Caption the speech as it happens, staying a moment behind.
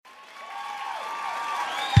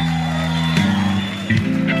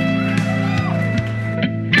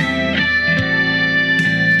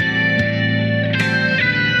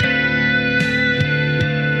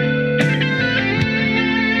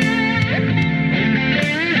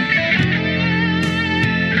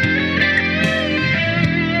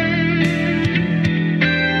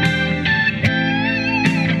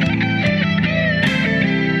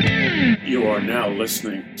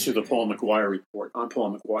to the Paul McGUIRE report. I'm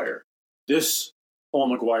Paul McGUIRE. This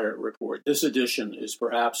Paul McGUIRE report, this edition is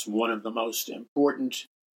perhaps one of the most important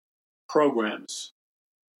programs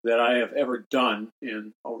that I have ever done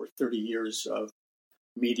in over 30 years of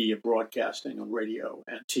media broadcasting on radio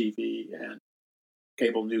and TV and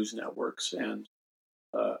cable news networks and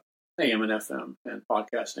AM and FM and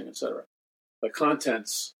podcasting, etc. The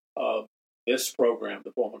contents of this program,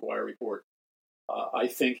 the Paul McGUIRE report, I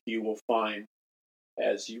think you will find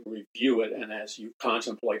as you review it and as you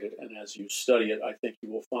contemplate it and as you study it, I think you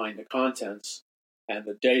will find the contents and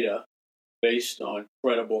the data based on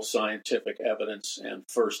credible scientific evidence and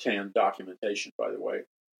firsthand documentation, by the way,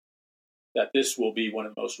 that this will be one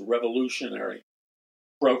of the most revolutionary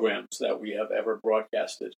programs that we have ever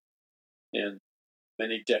broadcasted in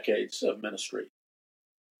many decades of ministry.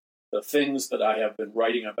 The things that I have been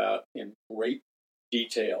writing about in great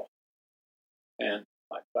detail, and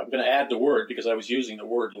I'm going to add the word because I was using the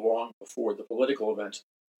word long before the political event,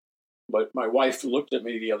 but my wife looked at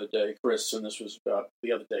me the other day, Chris, and this was about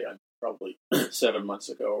the other day, probably 7 months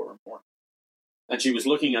ago or more, and she was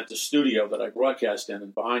looking at the studio that I broadcast in,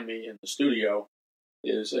 and behind me in the studio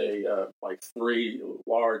is like 3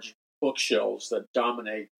 large bookshelves that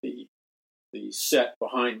dominate the set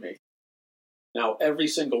behind me. Now, every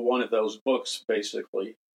single one of those books,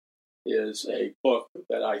 basically, is a book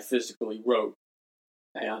that I physically wrote.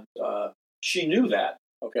 And she knew that,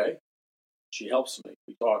 okay? She helps me.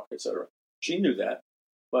 We talk, etc. She knew that.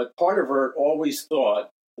 But part of her always thought,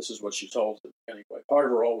 this is what she told me anyway, part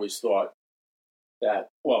of her always thought that,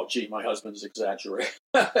 well, gee, my husband's exaggerating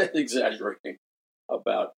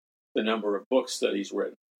about the number of books that he's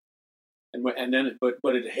written. And then, but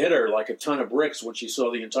it hit her like a ton of bricks when she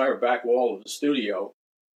saw the entire back wall of the studio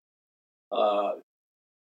of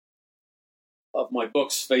my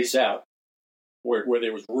books face out, where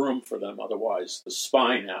there was room for them, otherwise the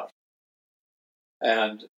spine out.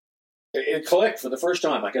 And it clicked for the first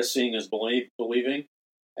time. I guess seeing is believing.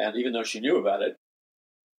 And even though she knew about it,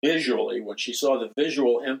 visually, when she saw the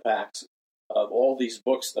visual impacts of all these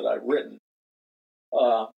books that I've written,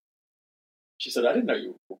 she said, I didn't know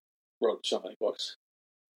you wrote so many books.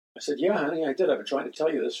 I said, yeah, honey, I did. I've been trying to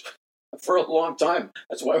tell you this for a long time.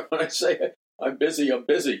 That's why when I say I'm busy, I'm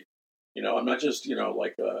busy. You know, I'm not just,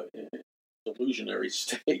 like in a delusionary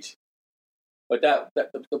state. But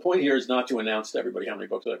the point here is not to announce to everybody how many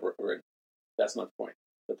books I've written. That's not the point.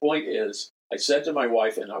 The point is, I said to my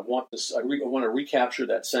wife, and I want to recapture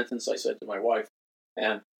that sentence I said to my wife,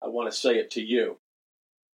 and I want to say it to you,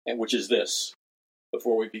 and which is this,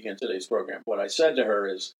 before we begin today's program. What I said to her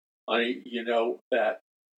is, honey, you know that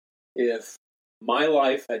if my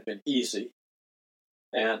life had been easy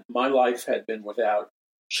and my life had been without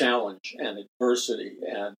challenge and adversity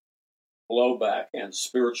and blowback and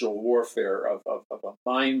spiritual warfare of a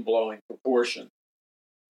mind-blowing proportion,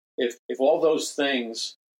 if all those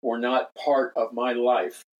things were not part of my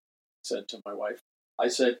life, I said to my wife, I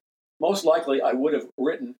said, most likely I would have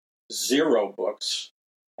written 0 books,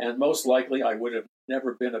 and most likely I would have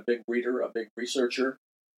never been a big reader, a big researcher,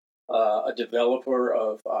 a developer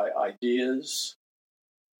of ideas,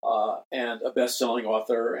 and a best-selling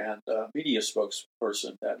author and a media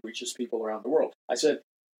spokesperson that reaches people around the world. I said,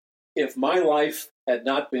 if my life had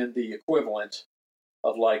not been the equivalent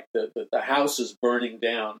of like the house is burning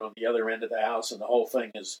down on the other end of the house and the whole thing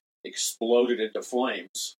is exploded into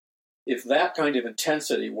flames, if that kind of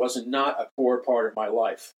intensity was not a core part of my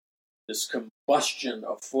life, this combustion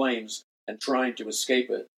of flames and trying to escape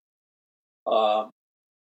it,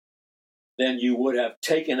 then you would have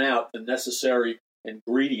taken out the necessary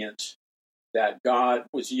ingredient that God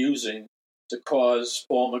was using to cause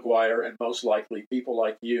Paul McGUIRE and most likely people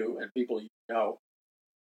like you and people you know.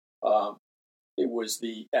 It was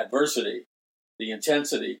the adversity, the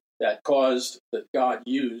intensity that God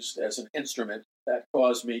used as an instrument that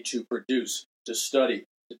caused me to produce, to study,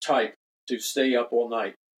 to type, to stay up all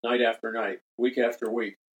night, night after night, week after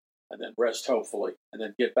week, and then rest hopefully, and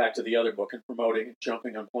then get back to the other book and promoting and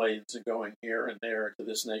jumping on planes and going here and there to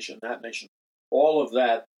this nation, that nation. All of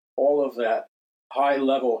that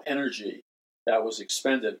high-level energy that was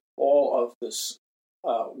expended, all of this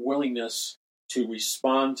willingness to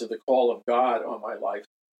respond to the call of God on my life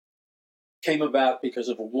came about because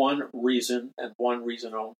of one reason and one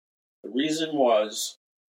reason only. The reason was,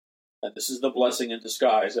 and this is the blessing in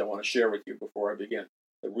disguise I want to share with you before I begin.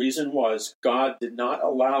 The reason was God did not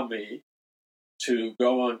allow me to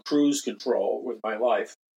go on cruise control with my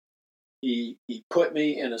life. He put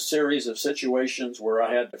me in a series of situations where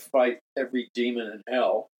I had to fight every demon in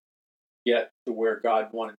hell, get to where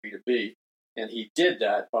God wanted me to be. And he did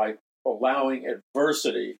that by allowing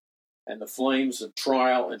adversity and the flames of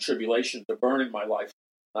trial and tribulation to burn in my life.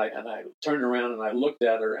 I turned around and I looked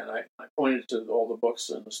at her and I pointed to all the books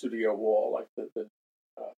on the studio wall, like the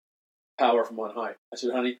Power from on High. I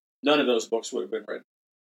said, honey, none of those books would have been written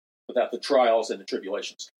without the trials and the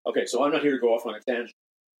tribulations. Okay, so I'm not here to go off on a tangent.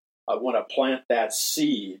 I want to plant that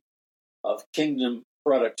seed of kingdom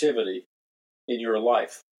productivity in your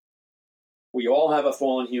life. We all have a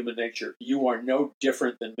fallen human nature. You are no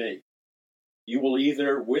different than me. You will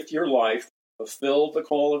either, with your life, fulfill the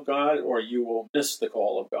call of God, or you will miss the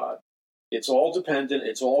call of God. It's all dependent,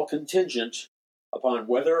 it's all contingent upon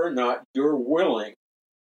whether or not you're willing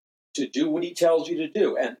to do what he tells you to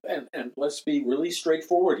do. And let's be really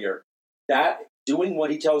straightforward here. That doing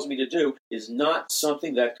what he tells me to do is not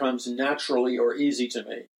something that comes naturally or easy to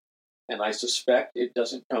me. And I suspect it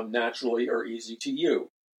doesn't come naturally or easy to you.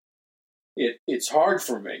 It's hard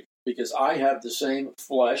for me because I have the same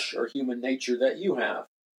flesh or human nature that you have,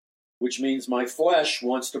 which means my flesh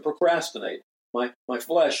wants to procrastinate. My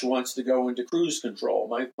flesh wants to go into cruise control.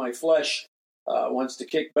 My flesh wants to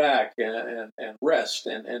kick back and rest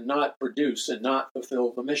and not produce and not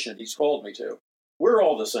fulfill the mission he's called me to. We're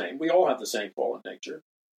all the same. We all have the same fallen nature.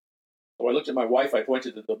 So I looked at my wife, I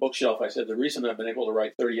pointed to the bookshelf, I said, the reason I've been able to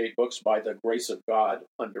write 38 books by the grace of God,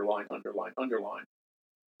 underline, underline, underline,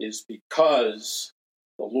 is because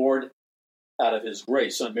the Lord, out of his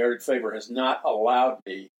grace, unmerited favor, has not allowed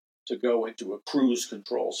me to go into a cruise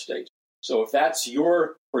control state. So if that's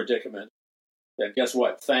your predicament, then guess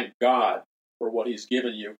what? Thank God for what he's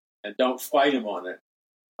given you, and don't fight him on it.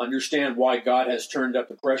 Understand why God has turned up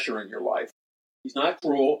the pressure in your life. He's not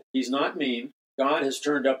cruel. He's not mean. God has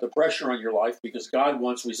turned up the pressure on your life because God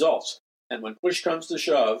wants results. And when push comes to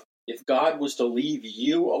shove, if God was to leave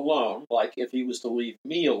you alone, like if he was to leave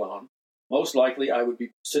me alone, most likely I would be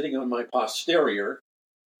sitting on my posterior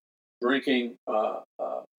drinking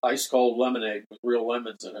ice cold lemonade with real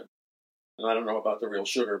lemons in it. And I don't know about the real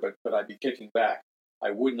sugar, but I'd be kicking back. I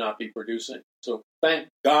would not be producing. So thank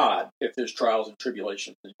God if there's trials and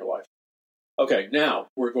tribulations in your life. Okay, now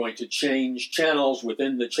we're going to change channels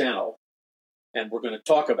within the channel, and we're going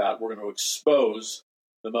to expose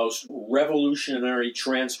the most revolutionary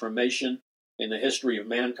transformation in the history of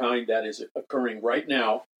mankind that is occurring right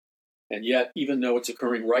now. And yet, even though it's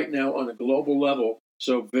occurring right now on a global level,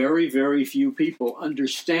 so very, very few people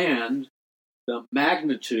understand the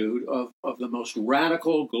magnitude of the most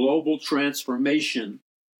radical global transformation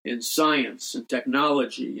in science and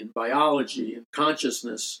technology and biology and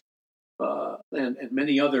consciousness and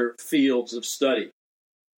many other fields of study.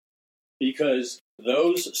 Because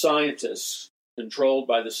those scientists, controlled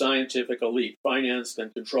by the scientific elite, financed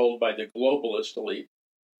and controlled by the globalist elite,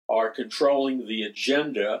 are controlling the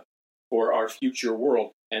agenda for our future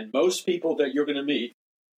world. And most people that you're going to meet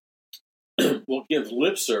will give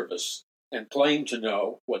lip service and claim to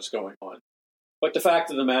know what's going on. But the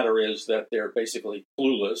fact of the matter is that they're basically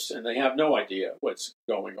clueless and they have no idea what's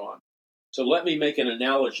going on. So let me make an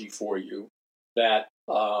analogy for you that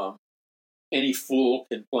any fool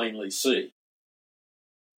can plainly see.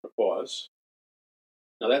 Pause.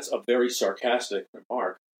 Now that's a very sarcastic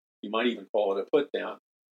remark. You might even call it a put down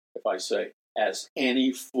if I say, as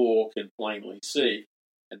any fool can plainly see,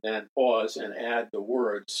 and then pause and add the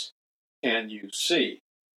words, can you see?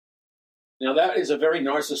 Now that is a very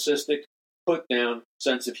narcissistic, put down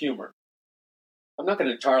sense of humor. I'm not going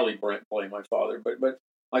to entirely blame my father, but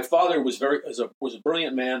my father was a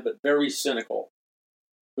brilliant man, but very cynical.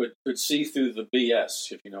 Could see through the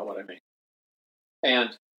BS, if you know what I mean.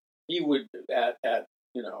 And he would at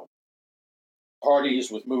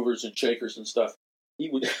parties with movers and shakers and stuff, he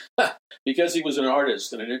would because he was an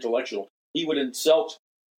artist and an intellectual, he would insult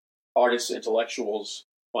artists, intellectuals,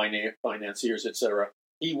 financiers, etc.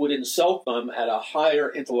 He would insult them at a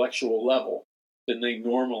higher intellectual level than they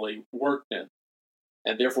normally worked in.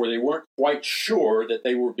 And therefore they weren't quite sure that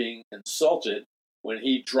they were being insulted when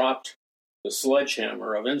he dropped the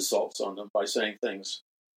sledgehammer of insults on them by saying things,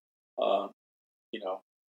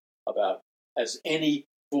 about as any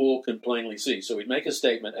fool can plainly see. So he'd make a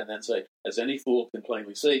statement and then say, as any fool can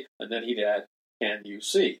plainly see, and then he'd add, can you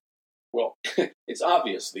see? Well, it's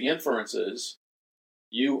obvious. The inference is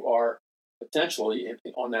you are potentially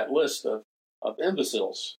on that list of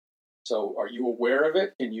imbeciles. So are you aware of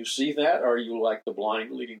it? Can you see that? Or are you like the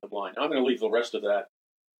blind leading the blind? I'm going to leave the rest of that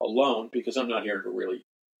alone because I'm not here to really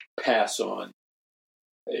pass on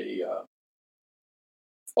a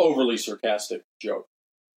overly sarcastic joke.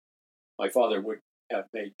 My father would have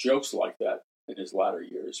made jokes like that in his latter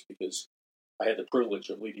years because I had the privilege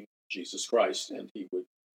of leading Jesus Christ, and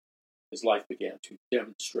his life began to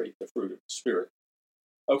demonstrate the fruit of the Spirit.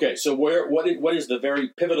 Okay, so what is the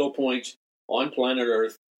very pivotal point on planet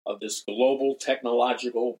Earth of this global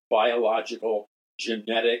technological, biological,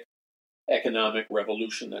 genetic, economic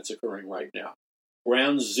revolution that's occurring right now?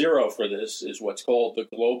 Ground zero for this is what's called the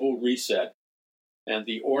global reset, and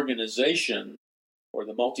the organization or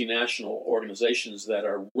the multinational organizations that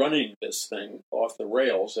are running this thing off the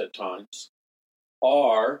rails at times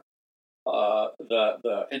are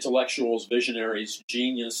the intellectuals, visionaries,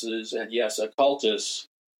 geniuses, and yes, occultists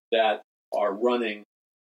that are running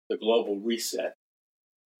the global reset.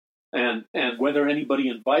 And whether anybody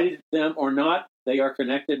invited them or not, they are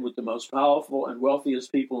connected with the most powerful and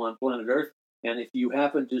wealthiest people on planet Earth. And if you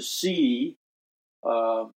happen to see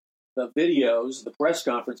the videos, the press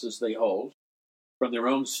conferences they hold from their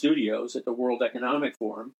own studios at the World Economic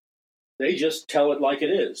Forum, they just tell it like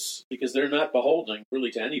it is, because they're not beholden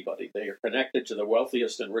really to anybody. They are connected to the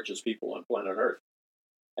wealthiest and richest people on planet Earth.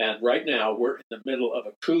 And right now, we're in the middle of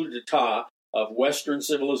a coup d'etat of Western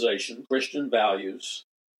civilization, Christian values,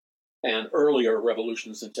 and earlier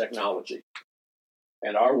revolutions in technology.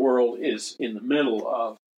 And our world is in the middle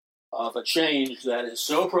of a change that is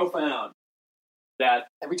so profound that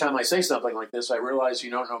every time I say something like this, I realize,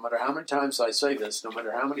 no matter how many times I say this, no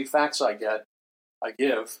matter how many facts I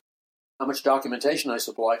give, how much documentation I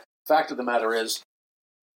supply, fact of the matter is,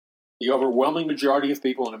 the overwhelming majority of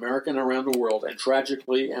people in America and around the world, and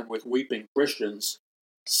tragically and with weeping Christians,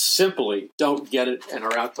 simply don't get it and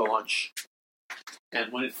are out to lunch.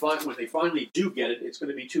 And when they finally do get it, it's going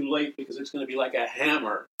to be too late, because it's going to be like a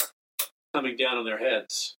hammer coming down on their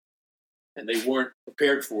heads. And they weren't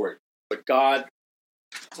prepared for it. But God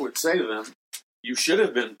would say to them, you should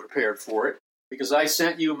have been prepared for it, because I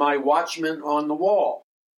sent you my watchmen on the wall.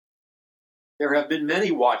 There have been many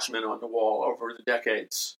watchmen on the wall over the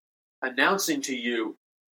decades, announcing to you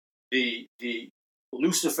the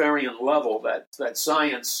Luciferian level that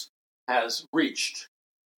science has reached.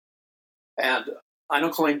 And I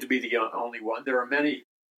don't claim to be the only one. There are many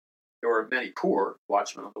poor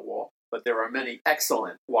watchmen on the wall, but there are many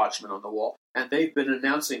excellent watchmen on the wall, and they've been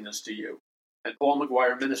announcing this to you. And Paul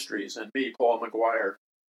McGUIRE Ministries and me, Paul McGUIRE,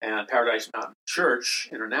 and Paradise Mountain Church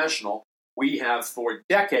International, we have for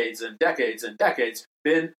decades and decades and decades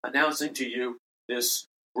been announcing to you this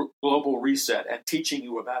global reset and teaching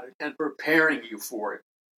you about it and preparing you for it.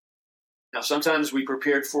 Now, sometimes we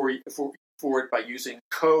prepared for it by using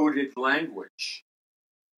coded language,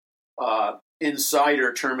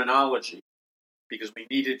 insider terminology, because we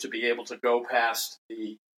needed to be able to go past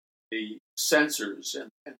the censors and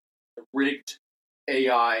the rigged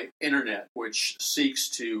AI internet, which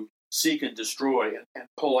seek and destroy and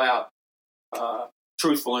pull out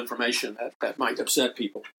truthful information that might upset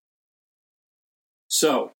people.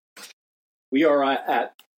 So we are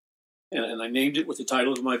at, and I named it with the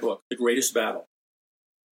title of my book, The Greatest Battle.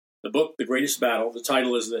 The book, The Greatest Battle, the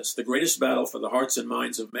title is this: The Greatest Battle for the Hearts and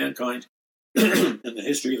Minds of Mankind in the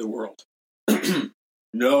History of the World.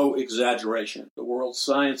 No exaggeration. The world's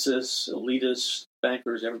scientists, elitists,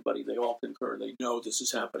 bankers, everybody, they all concur. They know this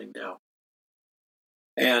is happening now.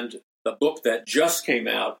 And the book that just came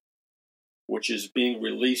out, which is being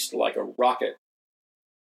released like a rocket,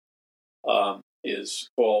 is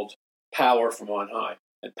called Power from On High.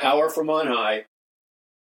 And Power from On High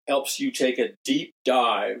helps you take a deep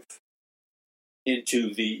dive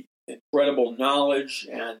into the incredible knowledge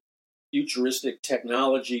and futuristic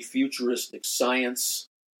technology, futuristic science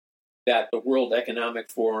that the World Economic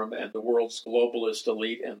Forum and the world's globalist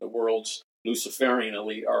elite and the world's Luciferian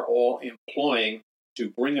elite are all employing to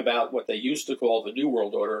bring about what they used to call the New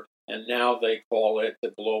World Order, and now they call it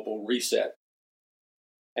the Global Reset.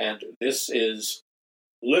 And this is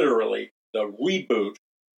literally the reboot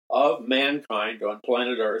of mankind on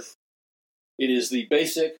planet Earth. It is the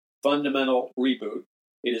basic fundamental reboot.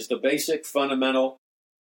 It is the basic fundamental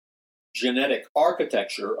genetic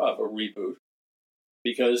architecture of a reboot,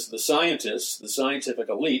 because the scientists, the scientific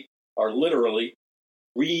elite, are literally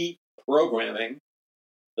reprogramming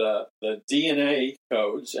the DNA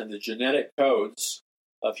codes and the genetic codes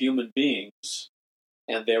of human beings,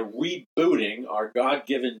 and they're rebooting our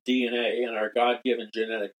God-given DNA and our God-given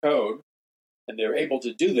genetic code. And they're able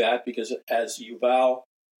to do that because, as Yuval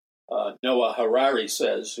Noah Harari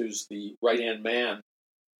says, who's the right-hand man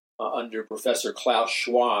under Professor Klaus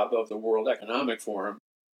Schwab of the World Economic Forum,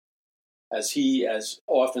 as he has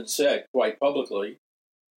often said quite publicly,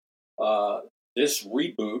 this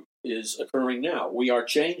reboot is occurring now. We are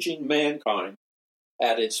changing mankind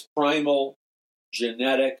at its primal,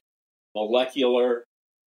 genetic, molecular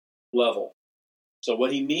level. So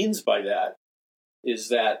what he means by that is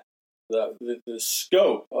that the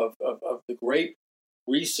scope of the Great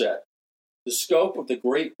Reset, the The scope of the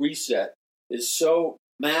Great Reset is so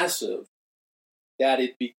massive that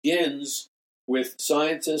it begins with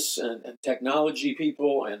scientists and technology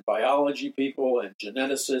people and biology people and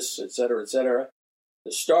geneticists, et cetera, et cetera.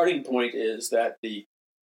 The starting point is that the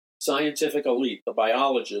scientific elite, the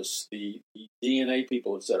biologists, the DNA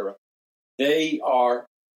people, et cetera, they are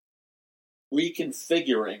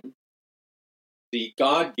reconfiguring the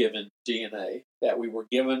God-given DNA that we were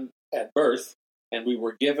given at birth, and we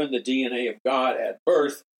were given the DNA of God at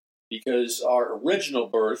birth because our original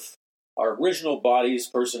birth, our original bodies,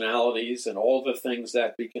 personalities, and all the things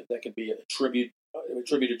that can be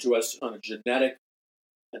attributed to us on a genetic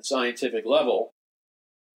and scientific level,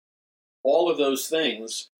 all of those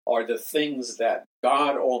things are the things that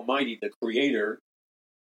God Almighty, the Creator,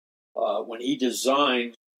 when He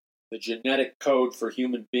designed the genetic code for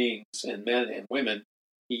human beings and men and women,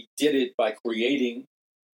 He did it by creating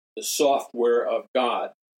the software of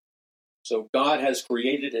God. So God has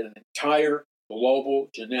created an entire global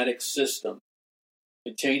genetic system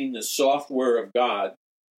containing the software of God.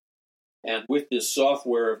 And with this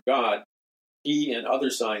software of God, He and other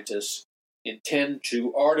scientists intend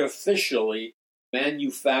to artificially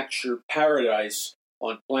manufacture paradise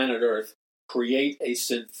on planet Earth, create a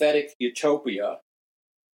synthetic utopia,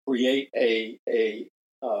 create a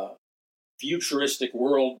futuristic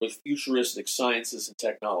world with futuristic sciences and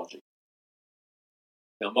technology.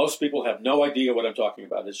 Now, most people have no idea what I'm talking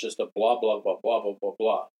about. It's just a blah, blah, blah, blah, blah, blah,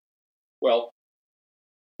 blah. Well,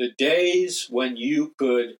 the days when you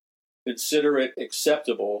could consider it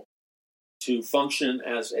acceptable to function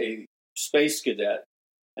as a space cadet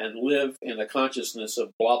and live in the consciousness of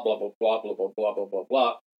blah, blah, blah, blah, blah, blah, blah, blah, blah,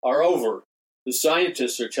 blah, are over. The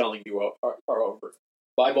scientists are telling you are over.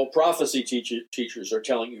 Bible prophecy teachers are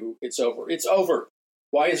telling you it's over. It's over.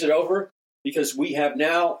 Why is it over? Because we have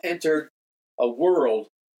now entered a world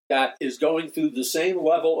that is going through the same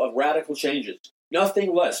level of radical changes.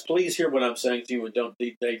 Nothing less. Please hear what I'm saying to you and don't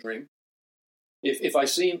daydream. If I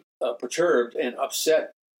seem perturbed and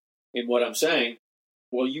upset in what I'm saying,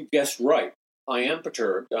 well, you guessed right. I am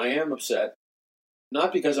perturbed. I am upset.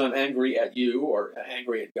 Not because I'm angry at you or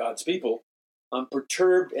angry at God's people. I'm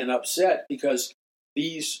perturbed and upset because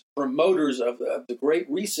these promoters of the Great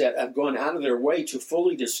Reset have gone out of their way to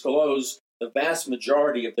fully disclose the vast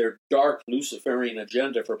majority of their dark Luciferian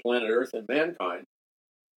agenda for planet Earth and mankind.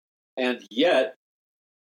 And yet,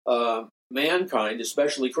 mankind,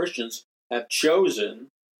 especially Christians, have chosen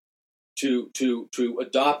to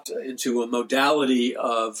adopt into a modality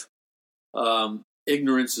of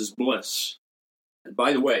ignorance is bliss. And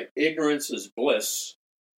by the way, ignorance is bliss.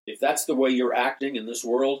 If that's the way you're acting in this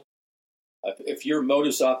world, if your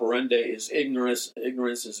modus operandi is ignorance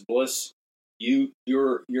is bliss,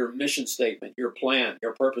 your mission statement, your plan,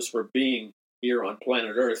 your purpose for being here on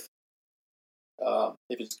planet Earth,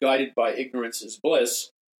 if it's guided by ignorance is bliss,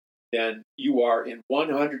 then you are in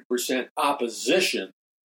 100% opposition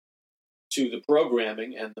to the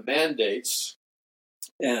programming and the mandates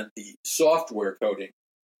and the software coding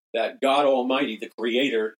that God Almighty, the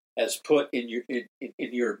Creator, has put in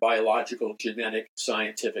your biological, genetic,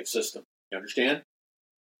 scientific system. You understand?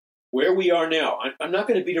 Where we are now, I'm not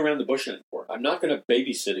going to beat around the bush anymore. I'm not going to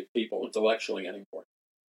babysit people intellectually anymore.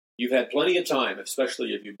 You've had plenty of time,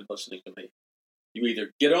 especially if you've been listening to me. You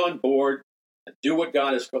either get on board and do what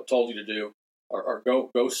God has told you to do, or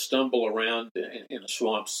go stumble around in a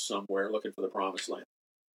swamp somewhere looking for the promised land.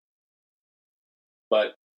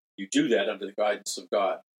 But you do that under the guidance of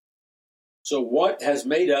God. So what has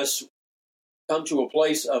made us come to a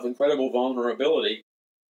place of incredible vulnerability,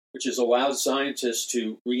 which has allowed scientists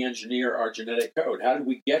to re-engineer our genetic code? How did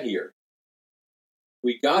we get here?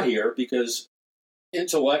 We got here because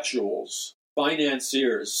intellectuals,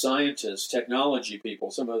 financiers, scientists, technology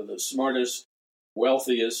people, some of the smartest,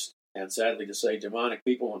 wealthiest, and sadly to say, demonic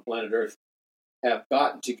people on planet Earth have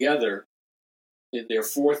gotten together in their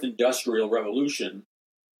fourth industrial revolution,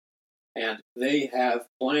 and they have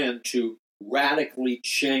planned to radically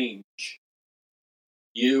change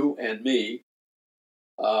you and me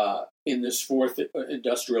in this fourth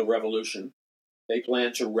industrial revolution. They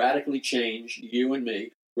plan to radically change you and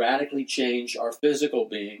me, radically change our physical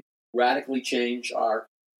being, radically change our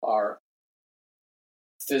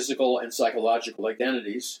physical and psychological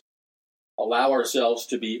identities, allow ourselves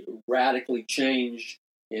to be radically changed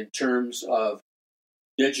in terms of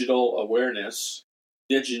digital awareness,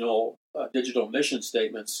 digital mission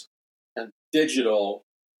statements, and digital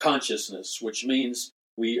consciousness, which means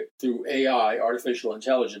we, through AI, artificial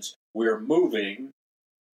intelligence, we're moving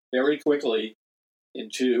very quickly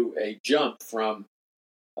into a jump from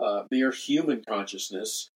mere human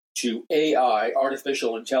consciousness to AI,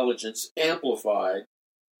 artificial intelligence, amplified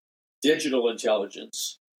digital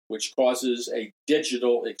intelligence, which causes a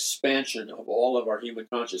digital expansion of all of our human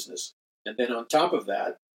consciousness. And then on top of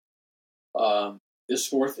that, this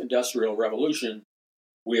fourth industrial revolution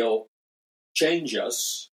will change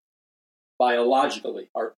us biologically.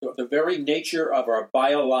 The very nature of our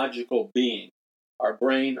biological being, our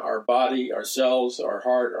brain, our body, our cells, our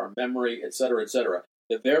heart, our memory, etc.,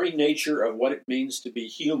 the very nature of what it means to be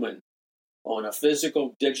human on a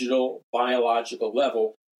physical, digital, biological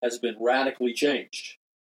level has been radically changed.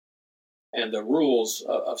 And the rules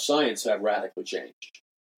of science have radically changed.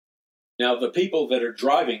 Now, the people that are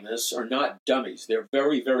driving this are not dummies. They're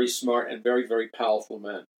very, very smart and very, very powerful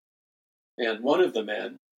men. And one of the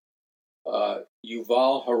men,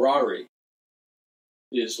 Yuval Harari,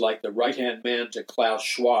 is like the right-hand man to Klaus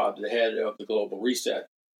Schwab, the head of the Global Reset.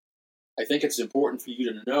 I think it's important for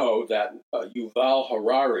you to know that Yuval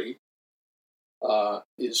Harari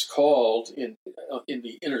is called in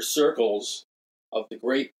the inner circles of the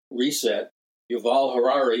Great Reset. Yuval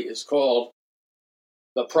Harari is called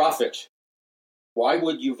the prophet. Why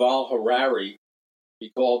would Yuval Harari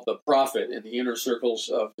be called the prophet in the inner circles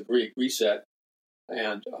of the Great Reset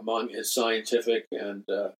and among his scientific and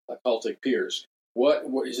occultic peers? What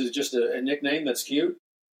is it, just a nickname that's cute?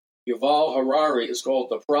 Yuval Harari is called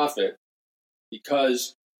the prophet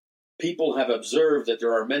because people have observed that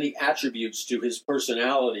there are many attributes to his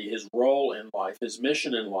personality, his role in life, his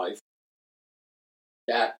mission in life,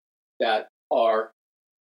 that are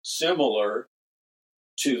similar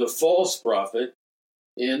to the false prophet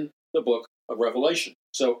in the book of Revelation.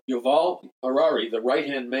 So Yuval Harari, the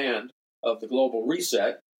right-hand man of the Global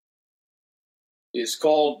Reset, is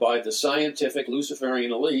called by the scientific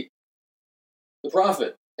Luciferian elite the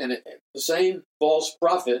prophet, and the same false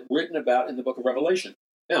prophet written about in the book of Revelation.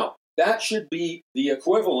 Now, that should be the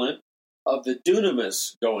equivalent of the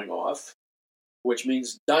dunamis going off, which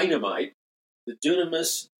means dynamite, the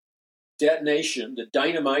dunamis detonation, the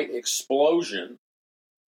dynamite explosion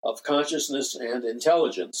of consciousness and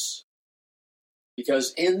intelligence.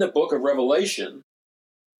 Because in the book of Revelation,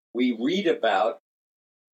 we read about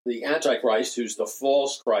the Antichrist, who's the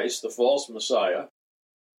false Christ, the false Messiah,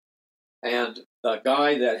 and the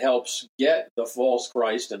guy that helps get the false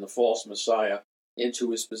Christ and the false Messiah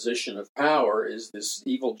into his position of power is this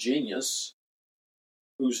evil genius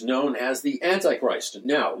who's known as the Antichrist.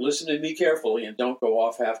 Now, listen to me carefully and don't go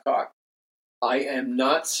off half-cocked. I am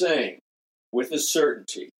not saying with a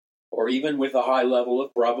certainty or even with a high level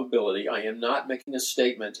of probability, I am not making a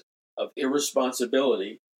statement of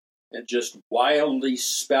irresponsibility and just wildly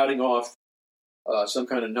spouting off some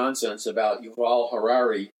kind of nonsense about Yuval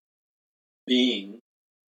Harari being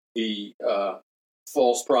the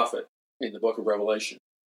false prophet in the book of Revelation.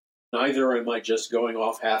 Neither am I just going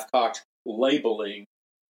off half-cocked labeling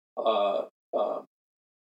Klaus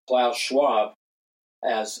Schwab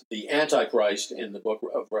as the Antichrist in the book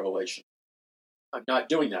of Revelation. I'm not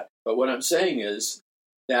doing that. But what I'm saying is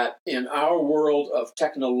that in our world of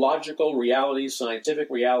technological realities, scientific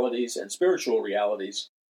realities, and spiritual realities,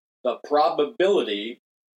 the probability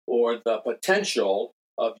or the potential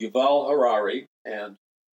of Yuval Harari and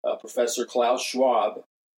Professor Klaus Schwab,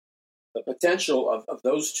 the potential of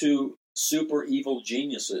those two super evil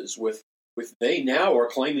geniuses with they now are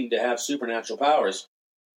claiming to have supernatural powers,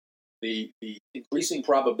 the increasing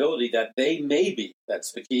probability that they may be,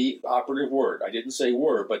 that's the key operative word, I didn't say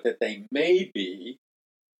were, but that they may be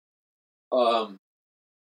the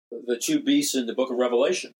two beasts in the book of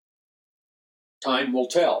Revelation. Time will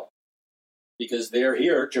tell, because they're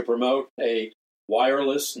here to promote a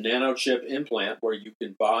wireless nanochip implant where you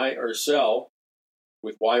can buy or sell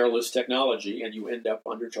with wireless technology and you end up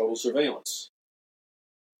under total surveillance.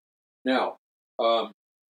 Now,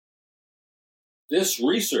 this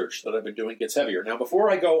research that I've been doing gets heavier. Now, before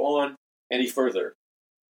I go on any further,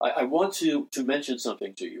 I want to mention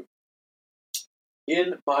something to you.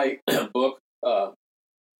 In my book,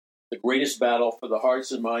 The Greatest Battle for the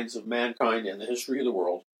Hearts and Minds of Mankind and the History of the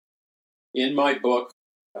World, in my book,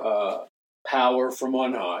 Power from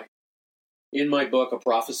On High, in my book, A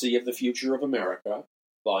Prophecy of the Future of America,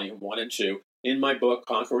 Volume 1 and 2, in my book,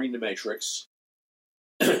 Conquering the Matrix,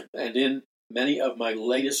 and in many of my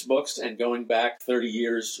latest books and going back 30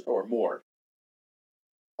 years or more,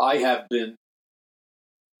 I have been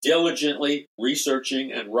diligently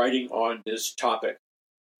researching and writing on this topic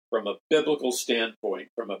from a biblical standpoint,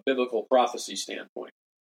 from a biblical prophecy standpoint.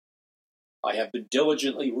 I have been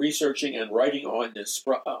diligently researching and writing on this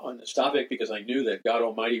topic because I knew that God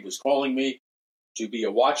Almighty was calling me to be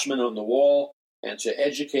a watchman on the wall and to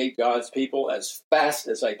educate God's people as fast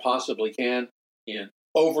as I possibly can in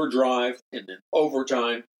overdrive and in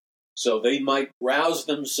overtime, so they might rouse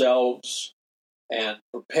themselves and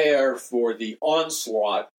prepare for the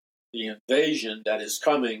onslaught, the invasion that is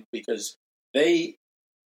coming, because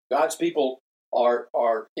God's people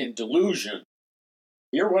are in delusion.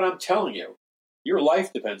 Hear what I'm telling you. Your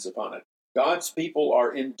life depends upon it. God's people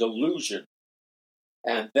are in delusion,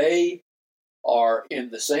 and they are in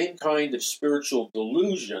the same kind of spiritual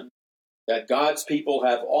delusion that God's people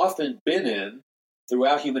have often been in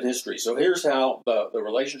throughout human history. So here's how the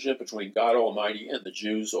relationship between God Almighty and the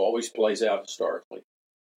Jews always plays out historically.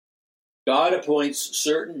 God appoints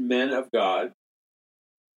certain men of God,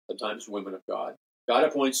 sometimes women of God. God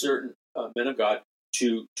appoints certain men of God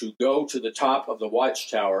to go to the top of the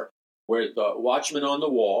watchtower, where the watchman on the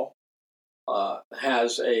wall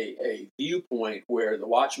has a viewpoint where the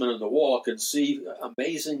watchman on the wall can see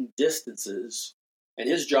amazing distances, and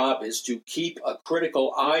his job is to keep a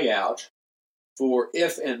critical eye out for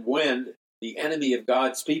if and when the enemy of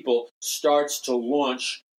God's people starts to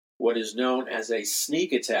launch what is known as a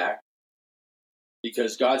sneak attack,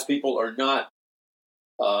 because God's people are not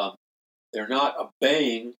they're not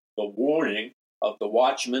obeying the warning of the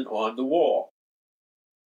watchman on the wall.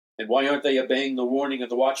 And why aren't they obeying the warning of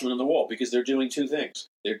the watchman on the wall? Because they're doing two things.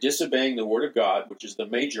 They're disobeying the word of God, which is the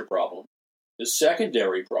major problem. The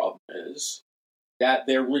secondary problem is that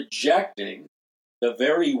they're rejecting the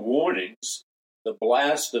very warnings, the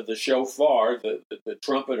blast of the shofar, the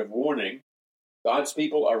trumpet of warning. God's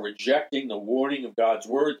people are rejecting the warning of God's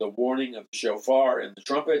word, the warning of the shofar and the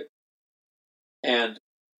trumpet. And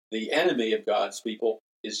the enemy of God's people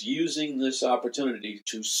is using this opportunity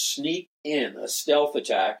to sneak in a stealth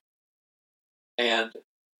attack. And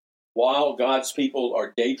while God's people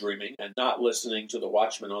are daydreaming and not listening to the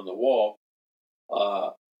watchman on the wall,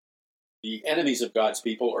 the enemies of God's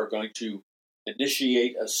people are going to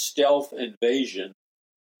initiate a stealth invasion.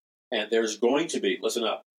 And there's going to be, listen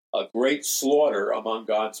up, a great slaughter among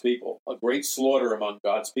God's people, a great slaughter among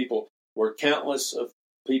God's people, where countless of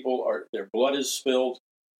people their blood is spilled,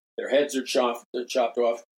 their heads are chopped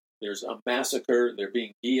off, there's a massacre, they're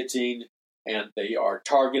being guillotined, and they are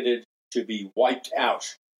targeted to be wiped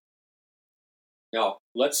out. Now,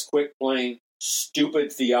 let's quit playing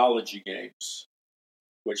stupid theology games,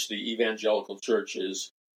 which the evangelical church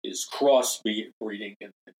is cross-breeding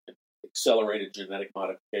and accelerated genetic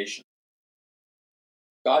modification.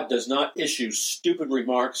 God does not issue stupid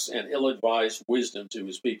remarks and ill-advised wisdom to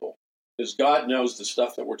his people, because God knows the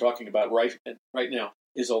stuff that we're talking about right now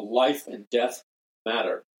is a life and death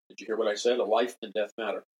matter. Did you hear what I said? A life and death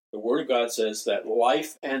matter. The Word of God says that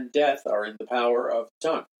life and death are in the power of the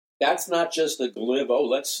tongue. That's not just a glib,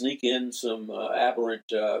 let's sneak in some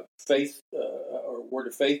aberrant faith or word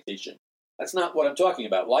of faith teaching. That's not what I'm talking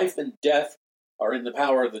about. Life and death are in the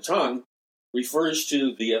power of the tongue refers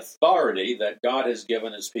to the authority that God has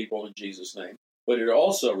given his people in Jesus' name. But it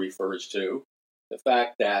also refers to the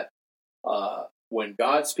fact that when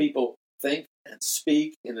God's people think and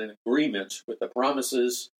speak in an agreement with the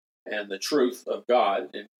promises and the truth of God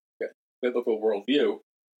in biblical worldview,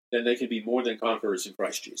 then they can be more than conquerors in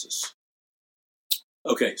Christ Jesus.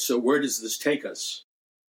 Okay, so where does this take us?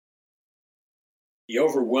 The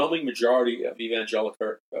overwhelming majority of evangelical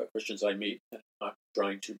Christians I meet, I'm not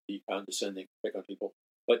trying to be condescending, pick on people,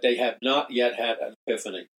 but they have not yet had an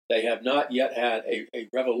epiphany. They have not yet had a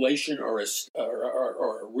revelation or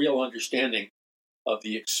a real understanding of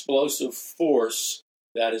the explosive force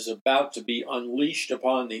that is about to be unleashed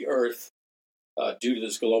upon the earth due to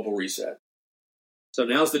this global reset. So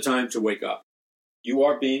now's the time to wake up. You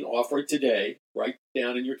are being offered today, write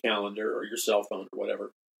down in your calendar or your cell phone or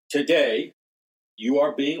whatever, today you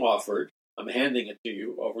are being offered, I'm handing it to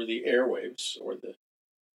you over the airwaves or the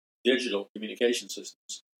digital communication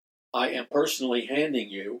systems, I am personally handing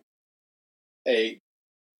you a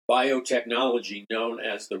biotechnology known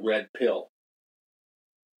as the red pill.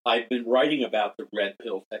 I've been writing about the red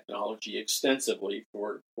pill technology extensively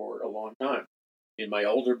for a long time in my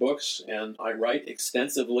older books, and I write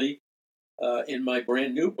extensively in my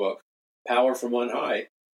brand new book, Power from On High.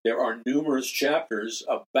 There are numerous chapters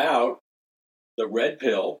about the red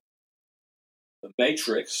pill, the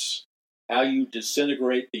matrix, how you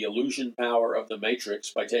disintegrate the illusion power of the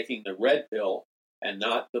matrix by taking the red pill and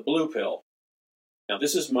not the blue pill. Now,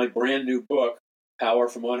 this is my brand new book, Power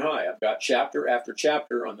from On High. I've got chapter after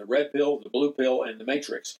chapter on the red pill, the blue pill, and the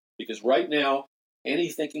matrix. Because right now, any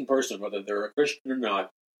thinking person, whether they're a Christian or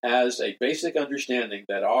not, has a basic understanding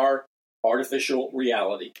that our artificial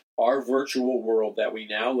reality, our virtual world that we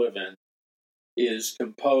now live in, is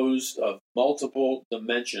composed of multiple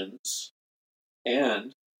dimensions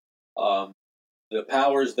and the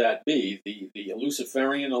powers that be, the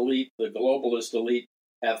Luciferian elite, the globalist elite,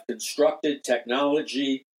 have constructed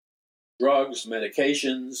technology, drugs,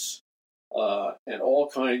 medications, and all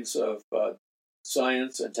kinds of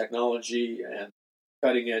science and technology and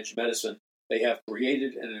cutting-edge medicine. They have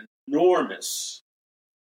created an enormous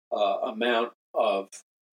amount of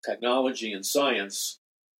technology and science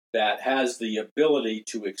that has the ability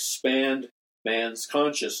to expand man's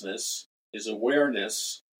consciousness, his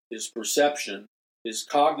awareness, his perception, his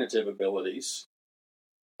cognitive abilities,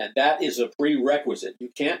 and that is a prerequisite. You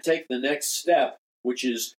can't take the next step, which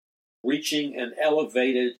is reaching an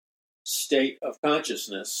elevated state of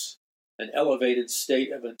consciousness, an elevated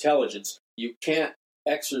state of intelligence. You can't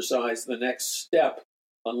exercise the next step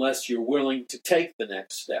unless you're willing to take the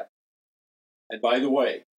next step. And by the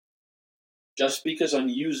way, just because I'm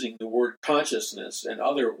using the word consciousness and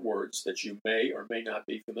other words that you may or may not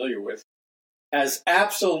be familiar with, has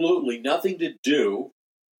absolutely nothing to do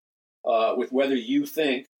with whether you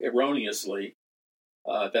think erroneously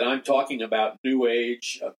that I'm talking about New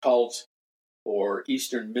Age, occult, or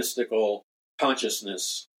Eastern mystical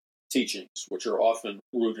consciousness teachings, which are often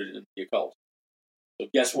rooted in the occult. So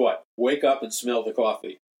guess what? Wake up and smell the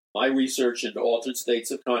coffee. My research into altered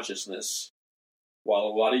states of consciousness, while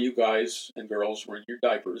a lot of you guys and girls were in your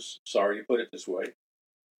diapers, sorry to put it this way,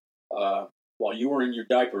 while you were in your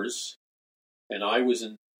diapers, and I was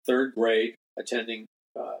in third grade attending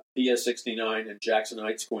PS 69 in Jackson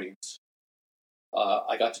Heights, Queens,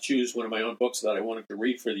 I got to choose one of my own books that I wanted to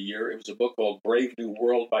read for the year. It was a book called Brave New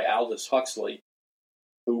World by Aldous Huxley,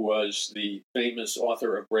 who was the famous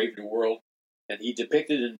author of Brave New World. And he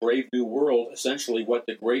depicted in Brave New World essentially what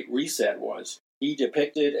the Great Reset was. He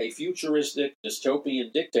depicted a futuristic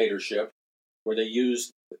dystopian dictatorship where they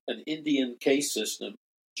used an Indian caste system,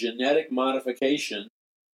 genetic modification,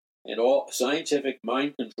 and all scientific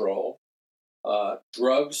mind control,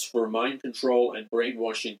 drugs for mind control and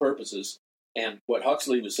brainwashing purposes. And what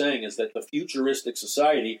Huxley was saying is that the futuristic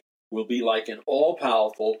society will be like an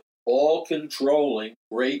all-powerful, all-controlling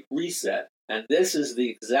Great Reset. And this is the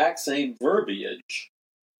exact same verbiage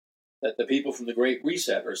that the people from the Great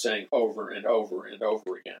Reset are saying over and over and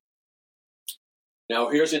over again. Now,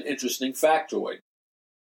 here's an interesting factoid.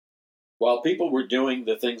 While people were doing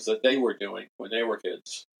the things that they were doing when they were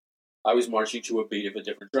kids, I was marching to a beat of a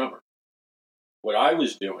different drummer. What I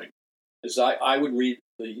was doing is I would read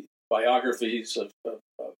the biographies of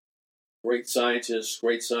great scientists,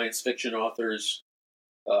 great science fiction authors,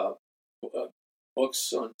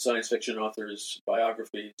 books on science fiction authors,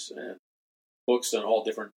 biographies, and books on all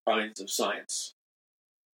different kinds of science.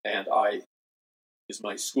 And because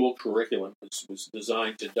my school curriculum was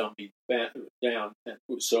designed to dumb me down, and it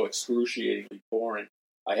was so excruciatingly boring,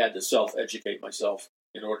 I had to self-educate myself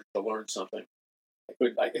in order to learn something.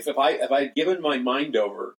 If I had given my mind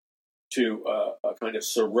over to a kind of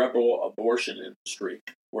cerebral abortion industry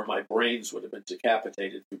where my brains would have been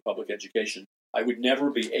decapitated through public education, I would never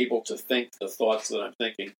be able to think the thoughts that I'm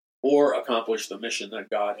thinking or accomplish the mission that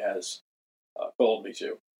God has called me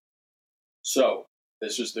to. So,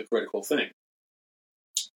 this is the critical thing.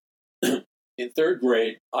 In third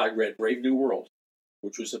grade, I read Brave New World,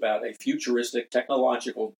 which was about a futuristic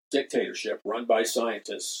technological dictatorship run by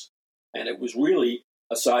scientists. And it was really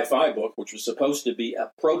a sci-fi book, which was supposed to be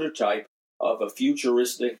a prototype of a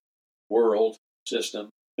futuristic world system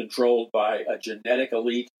controlled by a genetic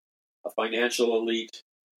elite, a financial elite,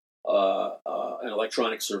 an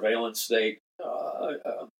electronic surveillance state,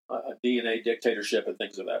 a DNA dictatorship, and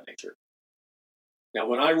things of that nature. Now,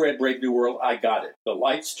 when I read Brave New World, I got it. The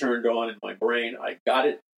lights turned on in my brain. I got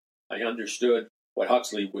it. I understood what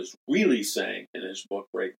Huxley was really saying in his book,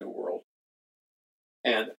 Brave New World.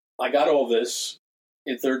 And I got all this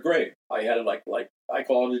in third grade. I had like I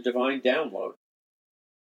call it a divine download.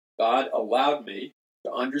 God allowed me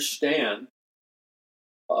to understand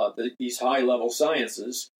these high-level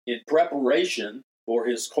sciences in preparation for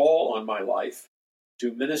his call on my life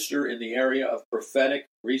to minister in the area of prophetic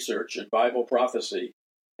research and Bible prophecy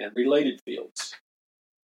and related fields.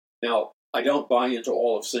 Now, I don't buy into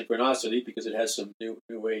all of synchronicity because it has some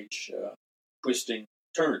new age twisting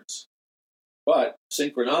turns. But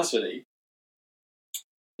synchronicity,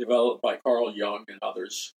 developed by Carl Jung and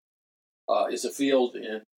others, is a field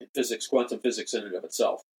in physics, quantum physics in and of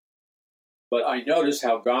itself. But I noticed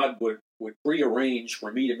how God would prearrange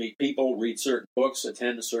for me to meet people, read certain books,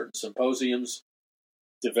 attend certain symposiums,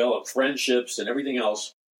 develop friendships and everything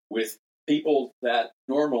else with people that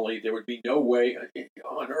normally there would be no way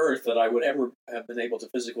on earth that I would ever have been able to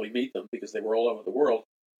physically meet them because they were all over the world.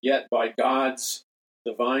 Yet by God's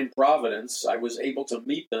divine providence, I was able to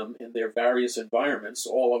meet them in their various environments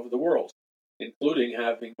all over the world. including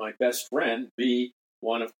having my best friend be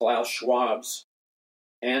one of Klaus Schwab's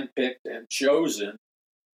handpicked and chosen,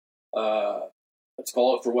 let's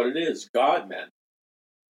call it for what it is, God men.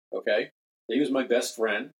 Okay? He was my best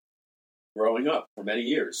friend growing up for many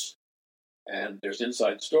years. And there's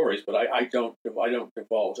inside stories, but I don't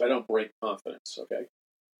divulge. I don't break confidence, okay?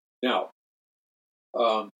 Now,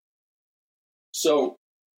 so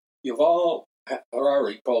Yuval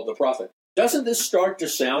Harari called the prophet. Doesn't this start to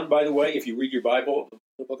sound, by the way, if you read your Bible,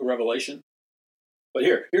 the book of Revelation? But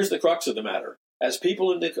here's the crux of the matter. As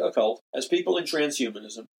people in the occult, as people in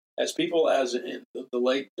transhumanism, as people as in the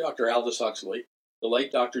late Dr. Aldous Huxley, the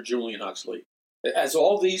late Dr. Julian Huxley, as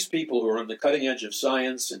all these people who are on the cutting edge of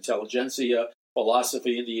science, intelligentsia,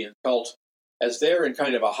 philosophy, and the occult, as they're in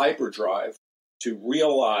kind of a hyperdrive to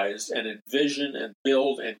realize and envision and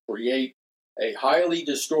build and create a highly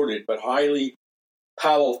distorted but highly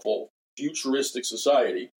powerful futuristic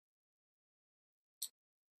society,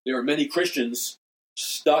 there are many Christians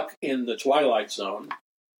stuck in the twilight zone,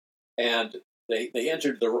 and they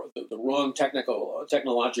entered the wrong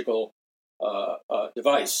technological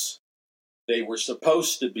device. They were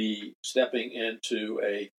supposed to be stepping into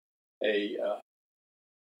a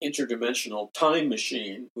interdimensional time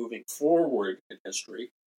machine moving forward in history,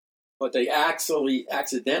 but they actually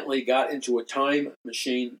accidentally got into a time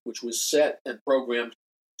machine which was set and programmed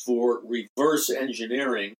for reverse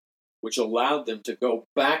engineering, which allowed them to go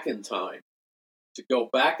back in time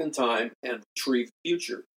and retrieve the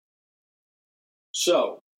future.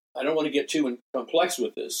 So, I don't want to get too complex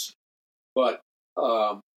with this, but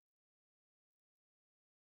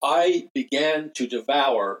I began to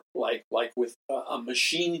devour, like with a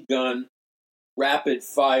machine gun, rapid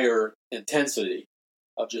fire intensity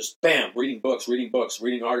of just bam, reading books, reading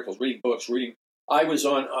articles, reading books, reading. I was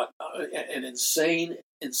on an insane,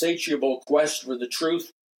 insatiable quest for the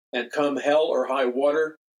truth, and come hell or high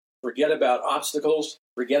water, forget about obstacles,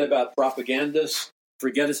 forget about propagandists,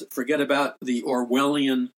 forget about the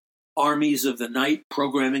Orwellian armies of the night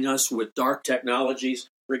programming us with dark technologies.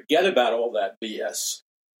 Forget about all that BS.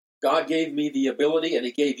 God gave me the ability, and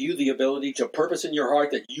He gave you the ability to purpose in your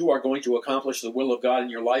heart that you are going to accomplish the will of God in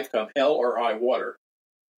your life, come hell or high water.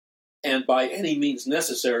 And by any means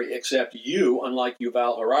necessary, except you, unlike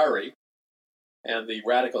Yuval Harari and the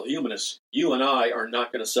radical humanists, you and I are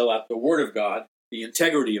not going to sell out the Word of God, the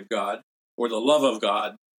integrity of God, or the love of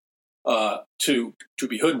God to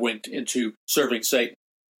be hoodwinked into serving Satan.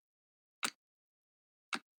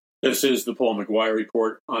 This is the Paul McGUIRE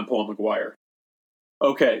Report. I'm Paul McGUIRE.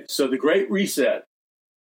 Okay, so the Great Reset.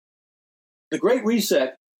 The Great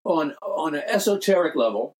Reset on an esoteric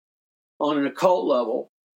level, on an occult level,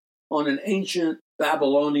 on an ancient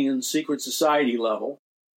Babylonian secret society level,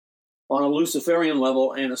 on a Luciferian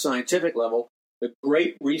level and a scientific level, the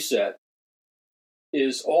Great Reset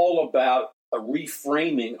is all about a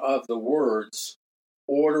reframing of the words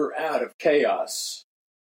order out of chaos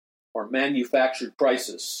or manufactured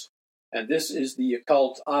crisis. And this is the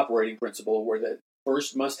occult operating principle, where the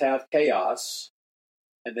first must have chaos,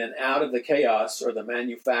 and then out of the chaos or the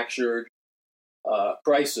manufactured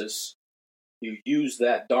crisis, you use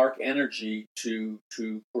that dark energy to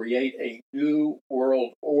create a new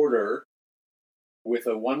world order with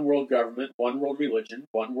a one world government, one world religion,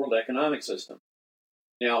 one world economic system.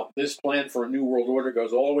 Now, this plan for a new world order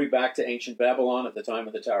goes all the way back to ancient Babylon at the time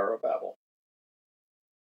of the Tower of Babel.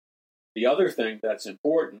 The other thing that's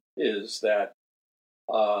important is that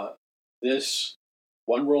this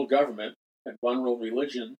one world government and one world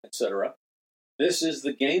religion, etc., this is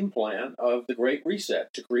the game plan of the Great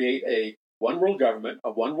Reset, to create a one world government,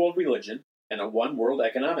 a one world religion, and a one world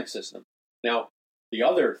economic system. Now, the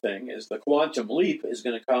other thing is the quantum leap is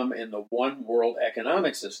going to come in the one world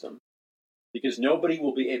economic system, because nobody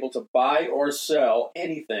will be able to buy or sell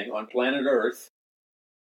anything on planet Earth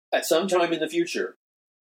at some time in the future.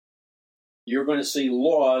 You're going to see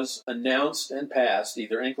laws announced and passed,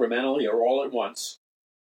 either incrementally or all at once.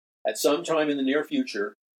 At some time in the near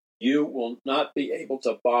future, you will not be able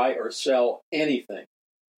to buy or sell anything,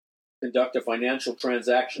 conduct a financial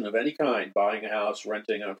transaction of any kind, buying a house,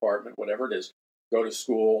 renting an apartment, whatever it is, go to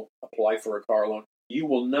school, apply for a car loan. You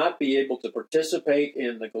will not be able to participate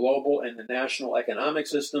in the global and the national economic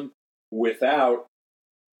system without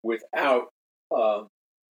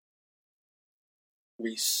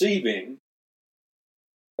receiving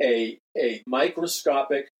a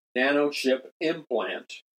microscopic nanochip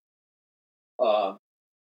implant,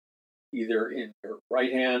 either in your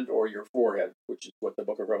right hand or your forehead, which is what the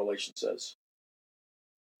book of Revelation says.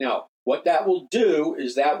 Now, what that will do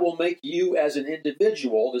is that will make you as an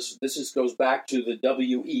individual, this goes back to the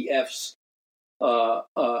WEF's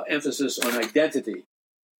emphasis on identity.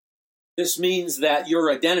 This means that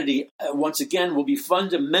your identity, once again, will be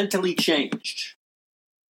fundamentally changed.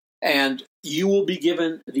 And you will be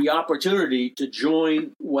given the opportunity to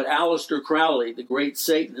join what Aleister Crowley, the great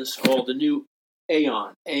Satanist, called the new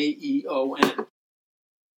Aeon, A-E-O-N.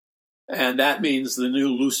 And that means the new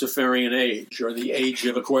Luciferian age, or the age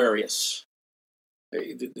of Aquarius.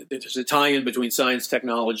 There's a tie-in between science,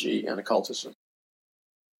 technology, and occultism.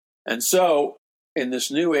 And so, in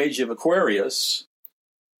this new age of Aquarius,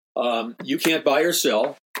 you can't buy or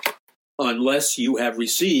sell unless you have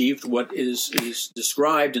received what is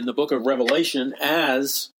described in the book of Revelation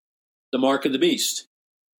as the mark of the beast.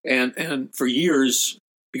 And for years,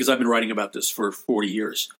 because I've been writing about this for 40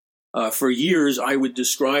 years, for years I would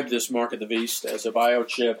describe this mark of the beast as a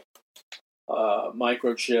biochip,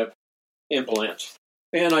 microchip implant.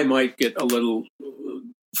 And I might get a little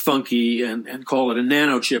funky and call it a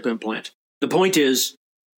nanochip implant. The point is,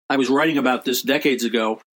 I was writing about this decades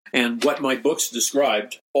ago, and what my books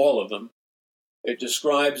described, all of them, it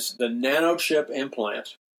describes the nanochip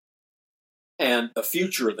implant and the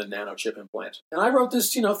future of the nanochip implant. And I wrote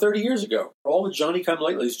this, 30 years ago. All the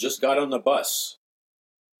Johnny-come-latelys just got on the bus.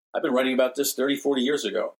 I've been writing about this 30, 40 years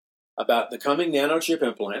ago, about the coming nanochip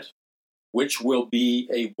implant, which will be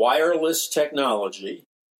a wireless technology,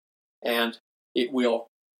 and it will,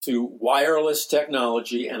 through wireless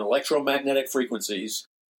technology and electromagnetic frequencies,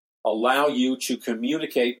 allow you to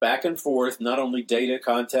communicate back and forth, not only data,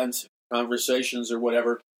 content, conversations, or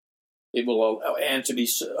whatever. It will, and to be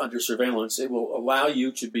under surveillance. It will allow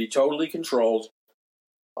you to be totally controlled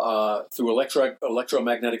through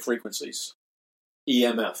electromagnetic frequencies,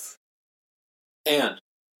 EMF. And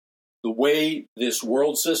the way this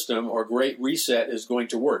world system or Great Reset is going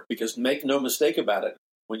to work, because make no mistake about it,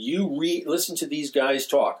 when you listen to these guys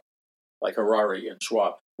talk, like Harari and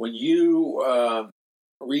Schwab, when you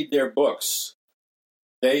read their books,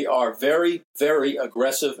 they are very, very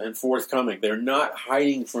aggressive and forthcoming. They're not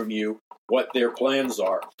hiding from you what their plans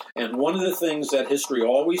are. And one of the things that history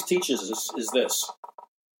always teaches us is this.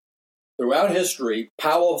 Throughout history,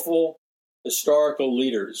 powerful historical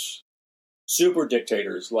leaders, super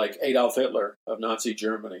dictators like Adolf Hitler of Nazi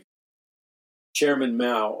Germany, Chairman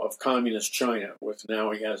Mao of Communist China, with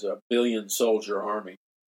now he has a 1 billion soldier army,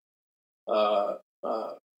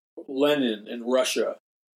 Lenin in Russia,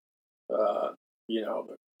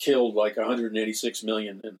 killed like 186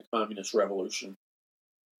 million in the Communist Revolution.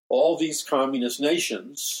 All these communist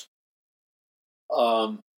nations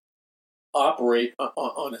operate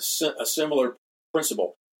on a similar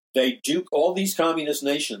principle. All these communist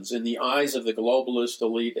nations, in the eyes of the globalist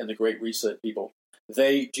elite and the Great Reset people,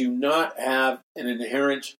 they do not have an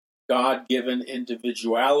inherent God-given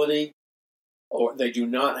individuality, or they do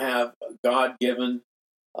not have God-given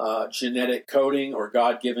genetic coding or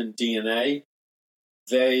God-given DNA.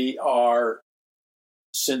 They are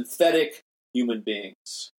synthetic human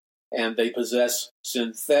beings, and they possess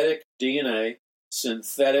synthetic DNA,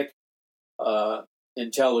 synthetic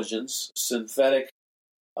intelligence, synthetic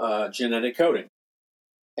genetic coding.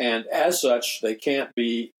 And as such, they can't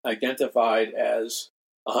be identified as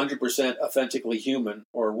 100% authentically human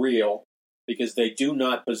or real, because they do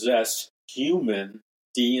not possess human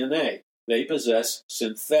DNA. They possess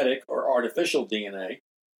synthetic or artificial DNA,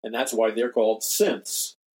 and that's why they're called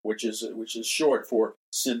synths, which is short for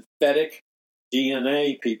synthetic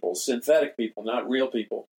DNA people, synthetic people, not real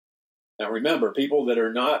people. Now remember, people that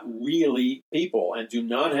are not really people and do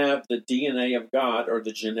not have the DNA of God or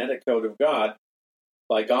the genetic code of God,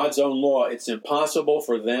 by God's own law, it's impossible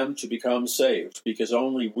for them to become saved, because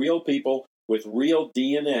only real people with real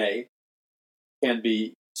DNA can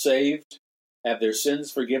be saved, have their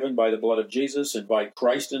sins forgiven by the blood of Jesus, invite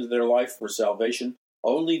Christ into their life for salvation.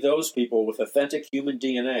 Only those people with authentic human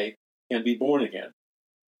DNA can be born again.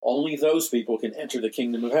 Only those people can enter the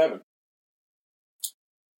kingdom of heaven.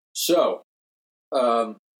 So,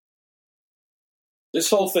 this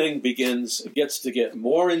whole thing gets to get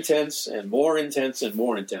more intense and more intense and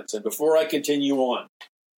more intense. And before I continue on,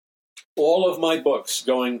 all of my books,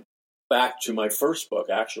 going back to my first book,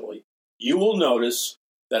 actually, you will notice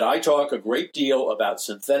that I talk a great deal about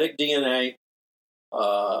synthetic DNA,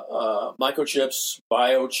 microchips,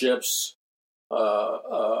 biochips,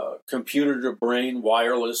 computer-to-brain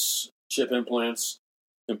wireless chip implants,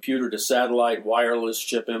 computer-to-satellite wireless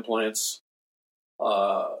chip implants,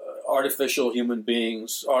 artificial human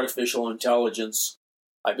beings, artificial intelligence.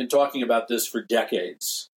 I've been talking about this for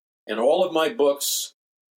decades. And all of my books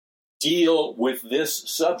deal with this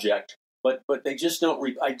subject, but they just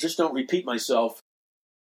don't. I just don't repeat myself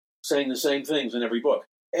saying the same things in every book.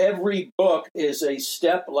 Every book is a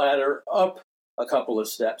step ladder up a couple of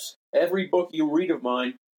steps. Every book you read of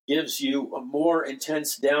mine gives you a more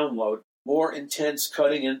intense download, more intense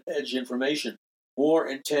cutting-edge information, more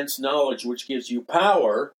intense knowledge, which gives you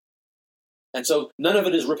power. And so none of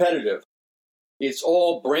it is repetitive. It's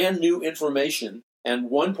all brand new information, and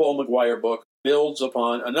one Paul McGUIRE book builds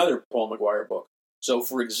upon another Paul McGUIRE book. So,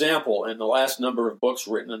 for example, in the last number of books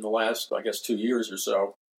written in the last, 2 years or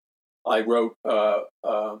so, I wrote A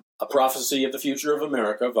Prophecy of the Future of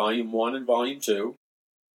America, Volume 1 and Volume 2.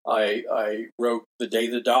 I wrote The Day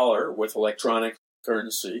the Dollar with Electronic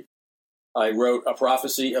Currency. I wrote A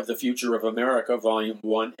Prophecy of the Future of America, Volume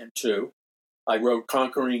 1 and 2. I wrote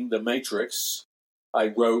Conquering the Matrix.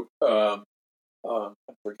 I wrote, I'm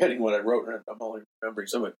forgetting what I wrote, I'm only remembering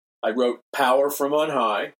some of it. I wrote Power from on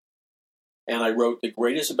High. And I wrote The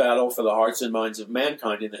Greatest Battle for the Hearts and Minds of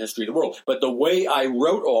Mankind in the History of the World. But the way I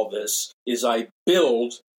wrote all this is I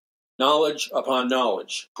build knowledge upon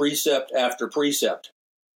knowledge, precept after precept.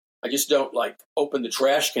 I just don't open the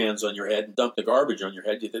trash cans on your head and dump the garbage on your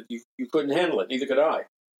head. You couldn't handle it. Neither could I.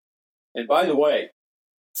 And by the way,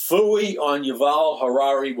 phooey on Yuval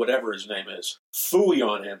Harari, whatever his name is. Phooey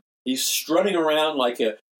on him. He's strutting around like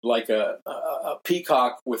a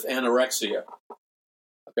peacock with anorexia.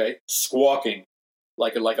 Okay, squawking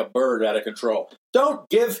like a bird out of control. Don't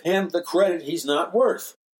give him the credit he's not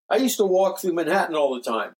worth. I used to walk through Manhattan all the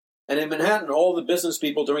time. And in Manhattan, all the business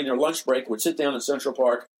people during their lunch break would sit down in Central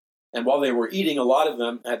Park, and while they were eating, a lot of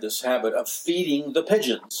them had this habit of feeding the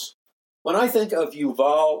pigeons. When I think of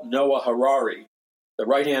Yuval Noah Harari, the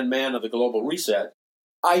right-hand man of the Global Reset,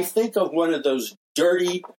 I think of one of those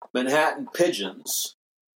dirty Manhattan pigeons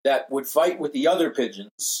that would fight with the other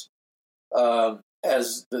pigeons,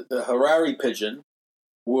 as the Harari pigeon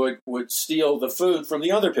would steal the food from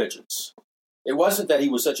the other pigeons. It wasn't that he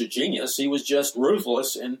was such a genius; he was just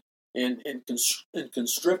ruthless in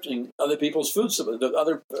constricting other people's food, the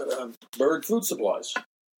other bird food supplies.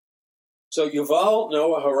 So Yuval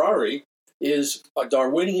Noah Harari is a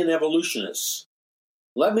Darwinian evolutionist.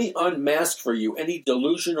 Let me unmask for you any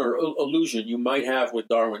delusion or illusion you might have with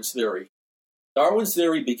Darwin's theory. Darwin's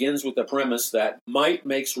theory begins with the premise that might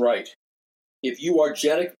makes right. If you are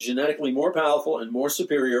genetically more powerful and more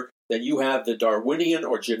superior, then you have the Darwinian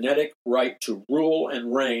or genetic right to rule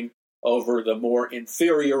and reign over the more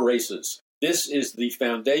inferior races. This is the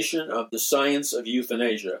foundation of the science of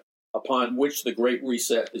euthanasia, upon which the Great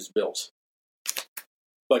Reset is built.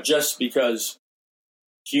 But just because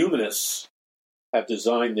humanists have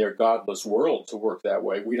designed their godless world to work that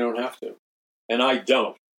way, we don't have to. And I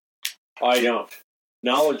don't.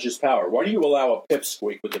 Knowledge is power. Why do you allow a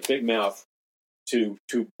pipsqueak with a big mouth to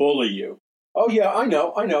bully you? Oh, yeah, I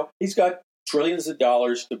know. He's got trillions of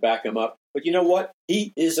dollars to back him up. But you know what?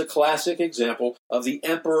 He is a classic example of the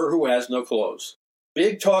emperor who has no clothes.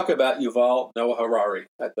 Big talk about Yuval Noah Harari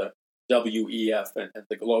at the WEF and at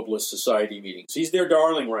the Globalist Society meetings. He's their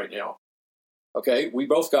darling right now. Okay, we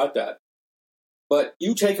both got that. But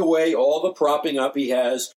you take away all the propping up he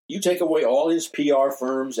has, you take away all his PR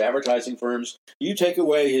firms, advertising firms, you take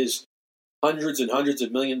away his hundreds and hundreds of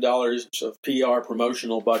 $1 million of PR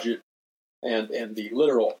promotional budget, and the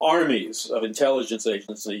literal armies of intelligence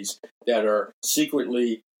agencies that are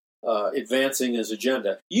secretly advancing his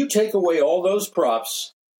agenda. You take away all those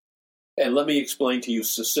props, and let me explain to you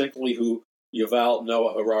succinctly who Yuval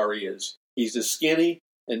Noah Harari is. He's a skinny,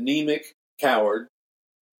 anemic coward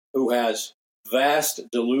who has vast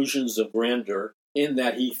delusions of grandeur in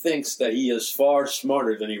that he thinks that he is far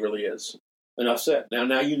smarter than he really is. Enough said.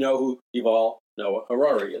 Now you know who Yuval Noah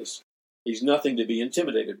Harari is. He's nothing to be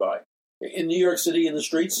intimidated by. In New York City, in the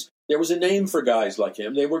streets, there was a name for guys like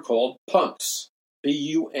him. They were called punks.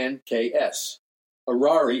 Punks.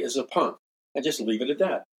 Harari is a punk. And just leave it at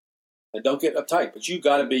that. And don't get uptight. But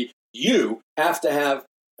you have to have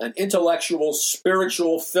an intellectual,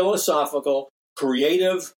 spiritual, philosophical,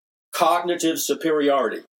 creative, cognitive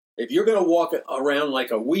superiority. If you're going to walk around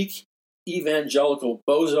like a weak evangelical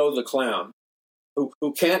bozo the clown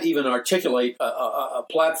who can't even articulate a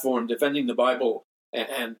platform defending the Bible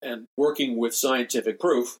and working with scientific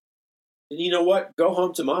proof, then you know what? Go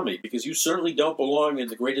home to mommy, because you certainly don't belong in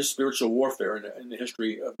the greatest spiritual warfare in the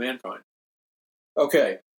history of mankind.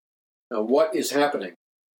 Okay, now what is happening?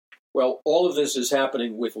 Well, all of this is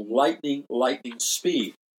happening with lightning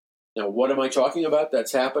speed. Now, what am I talking about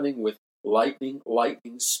that's happening with lightning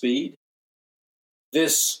speed?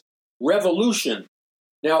 This revolution.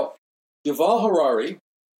 Now, Yuval Harari,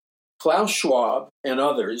 Klaus Schwab, and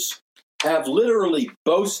others have literally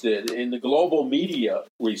boasted in the global media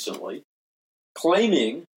recently,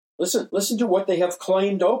 claiming, listen to what they have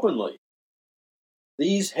claimed openly.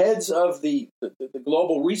 These heads of the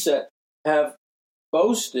global reset have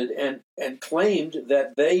boasted and claimed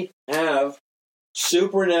that they have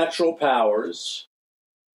supernatural powers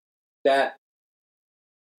that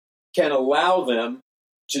can allow them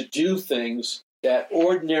to do things that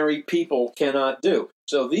ordinary people cannot do.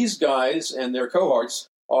 So these guys and their cohorts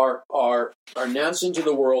are announcing to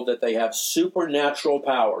the world that they have supernatural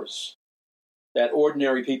powers that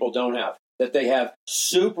ordinary people don't have, that they have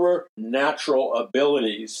supernatural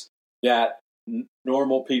abilities that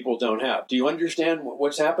normal people don't have. Do you understand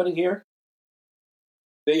what's happening here?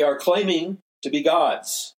 They are claiming to be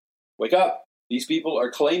gods. Wake up. These people are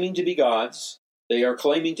claiming to be gods. They are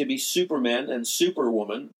claiming to be supermen and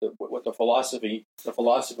superwomen, what the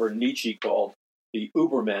philosopher Nietzsche called the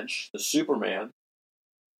Übermensch, the Superman.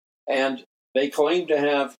 And they claim to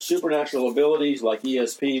have supernatural abilities like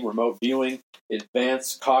ESP, remote viewing,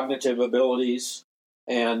 advanced cognitive abilities,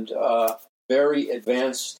 and very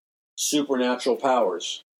advanced supernatural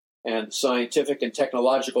powers and scientific and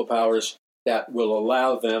technological powers that will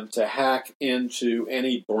allow them to hack into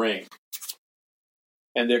any brain.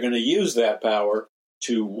 And they're going to use that power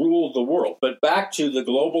to rule the world. But back to the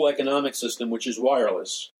global economic system, which is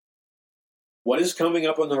wireless. What is coming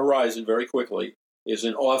up on the horizon very quickly is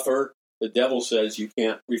an offer the devil says you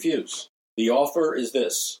can't refuse. The offer is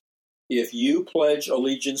this. If you pledge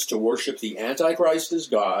allegiance to worship the Antichrist as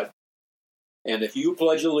God, and if you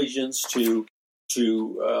pledge allegiance to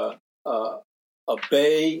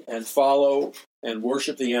obey and follow and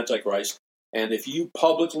worship the Antichrist, and if you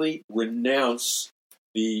publicly renounce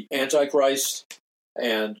the Antichrist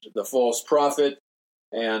and the false prophet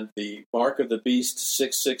and the mark of the beast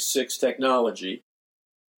 666 technology,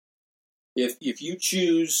 if you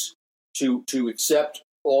choose to accept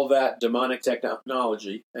all that demonic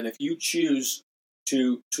technology, and if you choose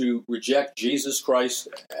to reject Jesus Christ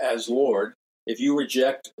as Lord, if you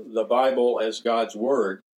reject the Bible as God's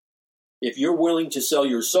word, if you're willing to sell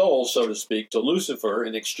your soul, so to speak, to Lucifer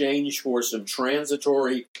in exchange for some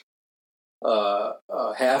transitory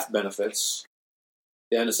half benefits,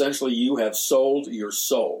 then essentially you have sold your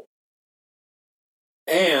soul.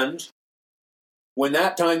 And when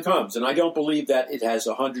that time comes, and I don't believe that it has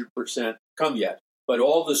 100% come yet, but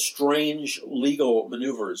all the strange legal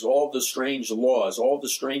maneuvers, all the strange laws, all the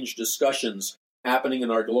strange discussions happening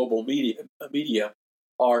in our global media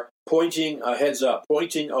are pointing a heads up,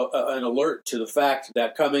 pointing an alert to the fact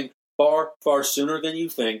that coming far, far sooner than you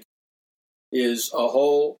think is a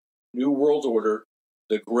whole new world order,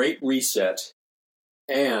 the Great Reset.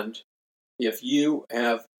 And if you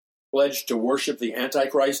have pledged to worship the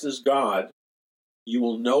Antichrist as God, you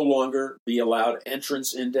will no longer be allowed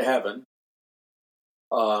entrance into heaven.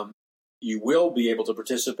 You will be able to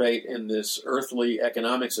participate in this earthly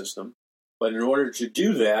economic system, but in order to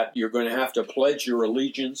do that, you're going to have to pledge your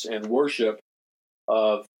allegiance and worship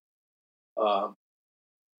of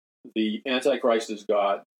the Antichrist as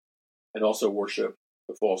God, and also worship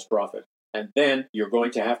the false prophet. And then you're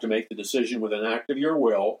going to have to make the decision with an act of your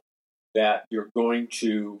will that you're going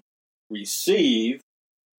to receive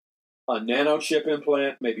a nanochip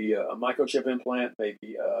implant, maybe a microchip implant,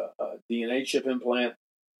 maybe a DNA chip implant,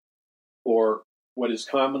 or what is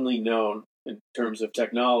commonly known in terms of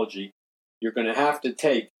technology. You're going to have to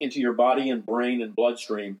take into your body and brain and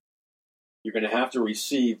bloodstream, you're going to have to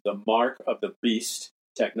receive the mark of the beast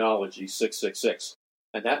technology 666.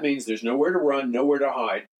 And that means there's nowhere to run, nowhere to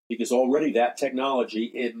hide, because already that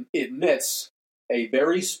technology emits a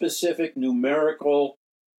very specific numerical,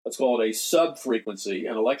 let's call it a sub-frequency,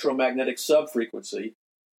 an electromagnetic sub-frequency,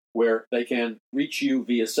 where they can reach you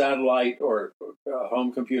via satellite or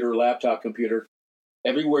home computer, laptop computer.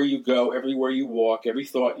 Everywhere you go, everywhere you walk, every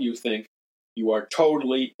thought you think, you are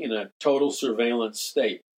totally in a total surveillance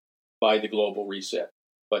state by the global reset.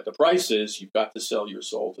 But the price is you've got to sell your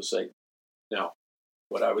soul to Satan. Now,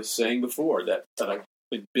 what I was saying before, that I've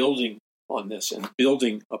been building on this and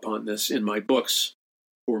building upon this in my books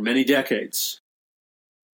for many decades,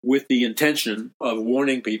 with the intention of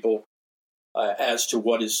warning people as to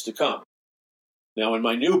what is to come. Now, in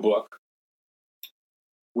my new book,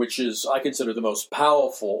 which is, I consider, the most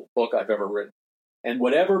powerful book I've ever written, and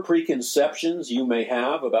whatever preconceptions you may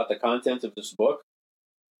have about the content of this book,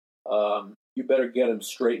 you better get them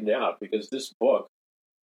straightened out, because this book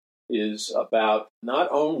is about not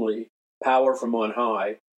only power from on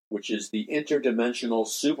high, which is the interdimensional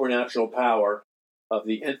supernatural power of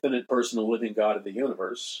the infinite personal living God of the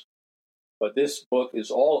universe, but this book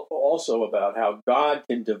is also about how God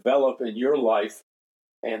can develop in your life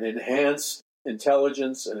and enhance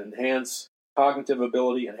intelligence and enhance cognitive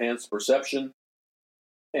ability, enhance perception,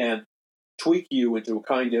 and tweak you into a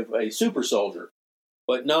kind of a super soldier,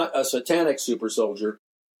 but not a satanic super soldier,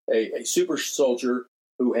 a super soldier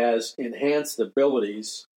who has enhanced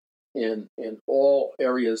abilities in all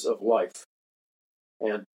areas of life,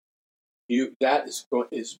 and that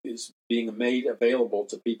is being made available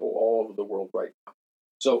to people all over the world right now.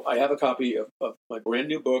 So I have a copy of my brand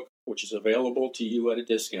new book, which is available to you at a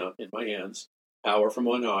discount in my hands, Power from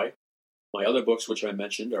On High. My other books, which I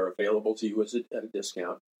mentioned, are available to you at a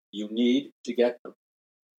discount. You need to get them.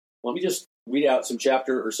 Let me just read out some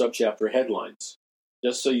chapter or subchapter headlines,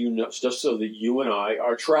 just so you know, just so that you and I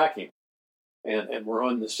are tracking, and we're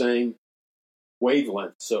on the same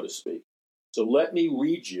wavelength, so to speak. So let me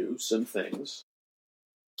read you some things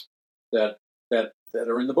that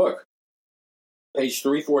are in the book. Page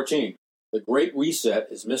 314. The Great Reset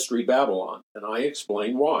is Mystery Babylon, and I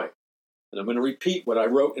explain why. And I'm going to repeat what I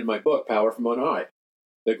wrote in my book, Power from On High.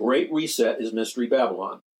 The Great Reset is Mystery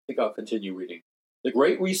Babylon. I think I'll continue reading. The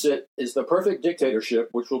Great Reset is the perfect dictatorship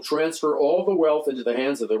which will transfer all the wealth into the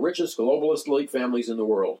hands of the richest globalist elite families in the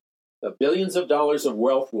world. The billions of dollars of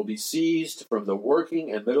wealth will be seized from the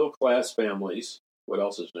working and middle-class families, what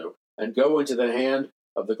else is new, and go into the hand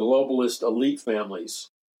of the globalist elite families,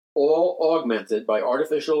 all augmented by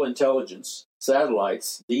artificial intelligence,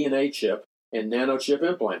 satellites, DNA chip, and nanochip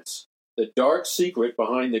implants. The dark secret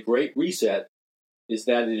behind the Great Reset is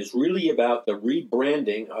that it is really about the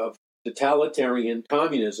rebranding of totalitarian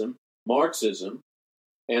communism, Marxism,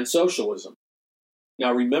 and socialism.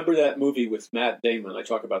 Now, remember that movie with Matt Damon? I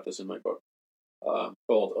talk about this in my book,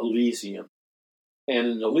 called Elysium. And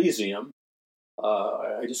in Elysium,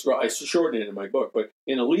 I shorten it in my book, but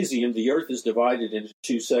in Elysium, the earth is divided into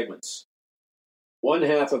two segments. One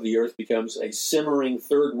half of the earth becomes a simmering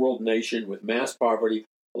third world nation with mass poverty,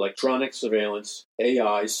 electronic surveillance,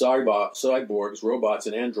 AI, cyborgs, robots,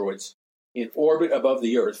 and androids. In orbit above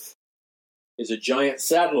the earth is a giant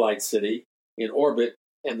satellite city in orbit,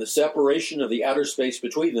 and the separation of the outer space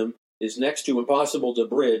between them is next to impossible to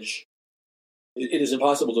bridge. It is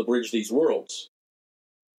impossible to bridge these worlds.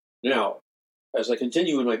 Now, as I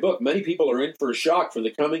continue in my book, many people are in for a shock for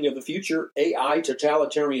the coming of the future AI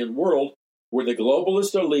totalitarian world where the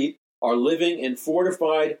globalist elite are living in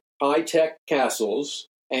fortified high-tech castles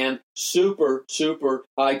and super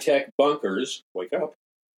high-tech bunkers, wake up,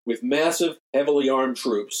 with massive, heavily armed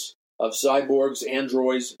troops of cyborgs,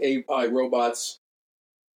 androids, AI robots.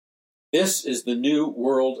 This is the new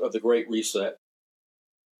world of the Great Reset.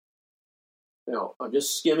 Now, I'm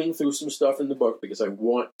just skimming through some stuff in the book because I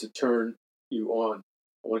want to turn you on.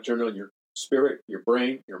 I want to turn on your spirit, your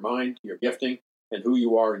brain, your mind, your gifting, and who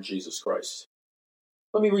you are in Jesus Christ.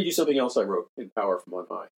 Let me read you something else I wrote in Power from On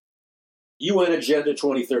High. UN Agenda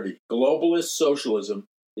 2030. Globalist socialism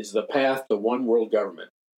is the path to one world government.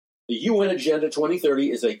 The UN Agenda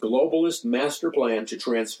 2030 is a globalist master plan to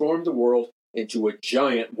transform the world into a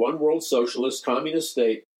giant one-world socialist communist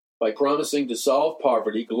state by promising to solve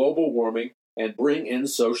poverty, global warming, and bring in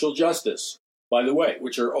social justice, by the way,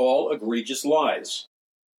 which are all egregious lies.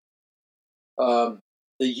 The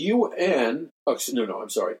United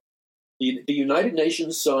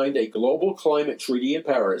Nations signed a global climate treaty in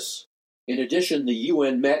Paris. In addition, the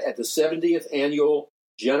UN met at the 70th Annual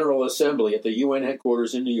General Assembly at the UN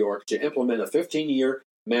headquarters in New York to implement a 15-year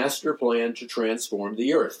master plan to transform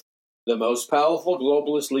the Earth. The most powerful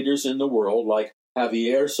globalist leaders in the world, like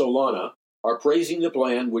Javier Solana, are praising the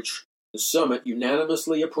plan, which the summit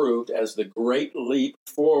unanimously approved as the Great Leap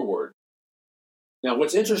Forward. Now,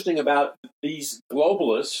 what's interesting about these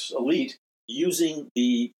globalists, elite, using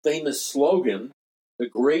the famous slogan, the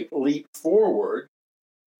Great Leap Forward,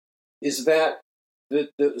 is that the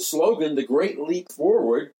slogan, the Great Leap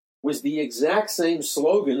Forward, was the exact same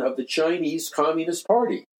slogan of the Chinese Communist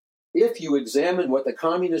Party. If you examine what the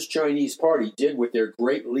Communist Chinese Party did with their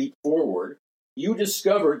Great Leap Forward, you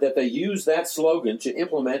discovered that they used that slogan to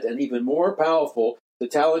implement an even more powerful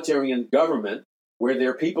totalitarian government where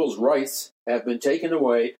their people's rights have been taken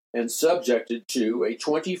away and subjected to a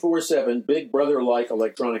 24/7 Big Brother-like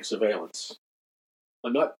electronic surveillance.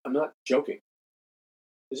 I'm not joking.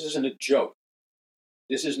 This isn't a joke.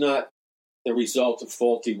 This is not the result of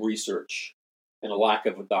faulty research and a lack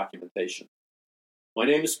of documentation. My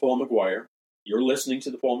name is Paul McGUIRE. You're listening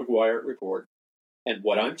to the Paul McGUIRE Report, and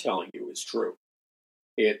what I'm telling you is true.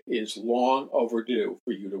 It is long overdue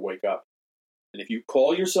for you to wake up. And if you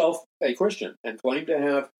call yourself a Christian and claim to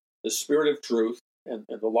have the spirit of truth and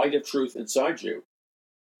the light of truth inside you,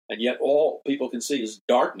 and yet all people can see is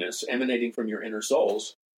darkness emanating from your inner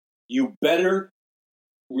souls, you better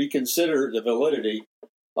reconsider the validity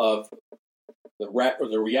of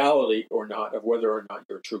the reality or not of whether or not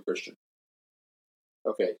you're a true Christian.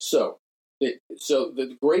 Okay, so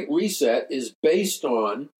the Great Reset is based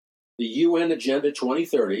on the UN Agenda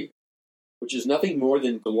 2030, which is nothing more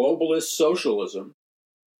than globalist socialism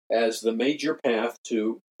as the major path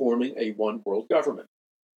to forming a one-world government.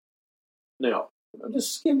 Now, I'm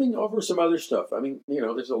just skimming over some other stuff. I mean,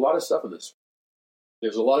 there's a lot of stuff in this.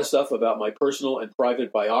 There's a lot of stuff about my personal and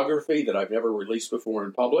private biography that I've never released before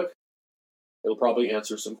in public. It'll probably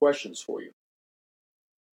answer some questions for you.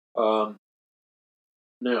 Now,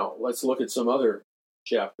 let's look at some other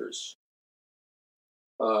chapters.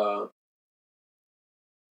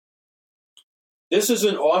 This is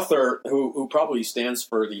an author who probably stands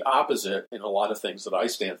for the opposite in a lot of things that I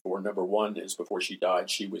stand for. Number one is before she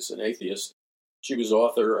died, she was an atheist. She was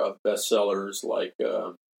author of bestsellers like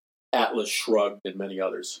Atlas Shrugged and many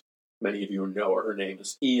others. Many of you know her. Her name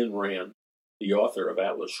is Ayn Rand, the author of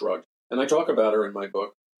Atlas Shrugged. And I talk about her in my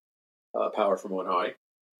book, Power from On High.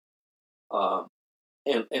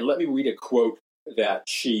 And let me read a quote that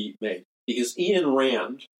she made. Because Ayn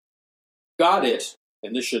Rand got it,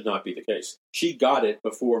 and this should not be the case. She got it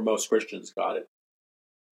before most Christians got it.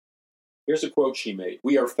 Here's a quote she made.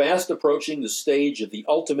 "We are fast approaching the stage of the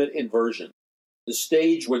ultimate inversion, the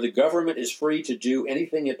stage where the government is free to do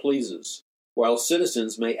anything it pleases, while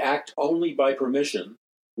citizens may act only by permission,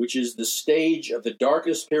 which is the stage of the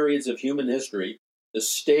darkest periods of human history, the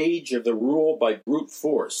stage of the rule by brute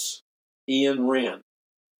force." Ayn Rand.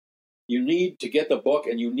 You need to get the book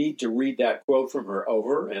and you need to read that quote from her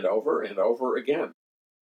over and over and over again.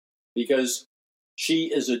 Because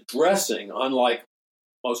she is addressing, unlike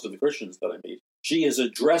most of the Christians that I meet, she is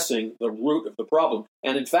addressing the root of the problem.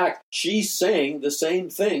 And in fact, she's saying the same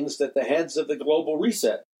things that the heads of the global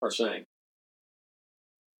reset are saying.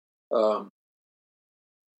 Now,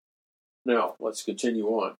 let's continue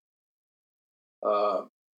on.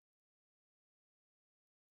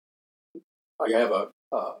 I have a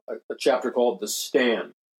chapter called The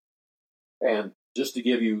Stand. And just to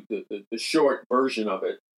give you the short version of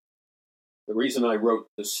it, the reason I wrote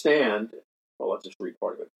The Stand, well, let's just read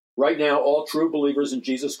part of it. Right now, all true believers in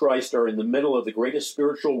Jesus Christ are in the middle of the greatest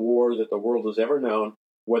spiritual war that the world has ever known,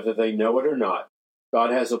 whether they know it or not.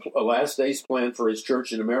 God has a last days plan for his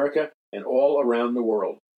church in America and all around the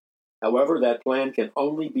world. However, that plan can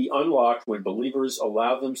only be unlocked when believers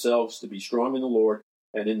allow themselves to be strong in the Lord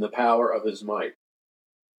and in the power of his might.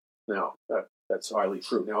 Now, that's highly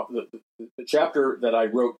true. Now, the chapter that I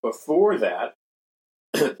wrote before that,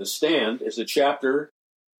 The Stand, is a chapter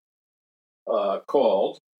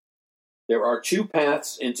called "There Are Two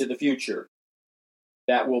Paths into the Future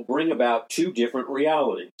That Will Bring About Two Different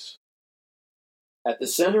Realities." At the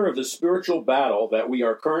center of the spiritual battle that we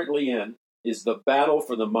are currently in is the battle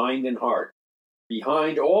for the mind and heart.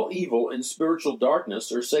 Behind all evil and spiritual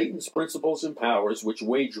darkness are Satan's principles and powers which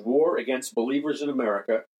wage war against believers in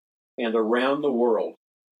America and around the world.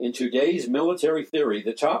 In today's military theory,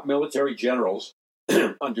 the top military generals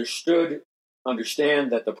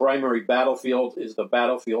understand that the primary battlefield is the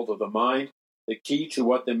battlefield of the mind, the key to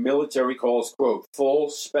what the military calls, quote, full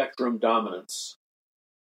spectrum dominance,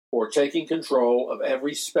 or taking control of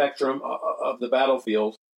every spectrum of the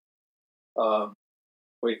battlefield.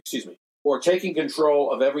 Or taking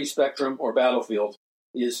control of every spectrum or battlefield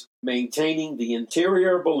is maintaining the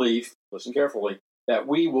interior belief, listen carefully, that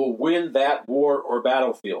we will win that war or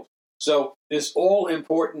battlefield. So this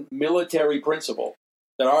all-important military principle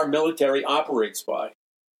that our military operates by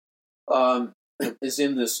is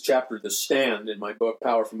in this chapter, The Stand, in my book,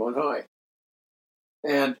 Power from On High.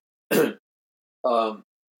 And I'm going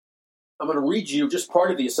to read you just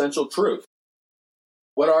part of the essential truth.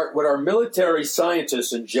 What our military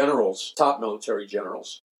scientists and generals, top military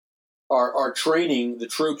generals, are training the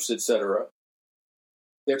troops, etc.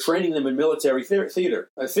 They're training them in military theory.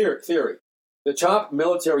 The top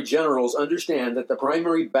military generals understand that the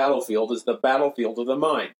primary battlefield is the battlefield of the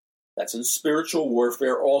mind. That's in spiritual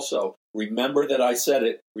warfare also. Remember that I said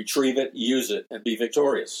it, retrieve it, use it, and be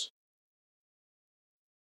victorious.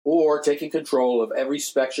 Or taking control of every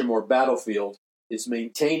spectrum or battlefield is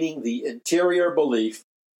maintaining the interior belief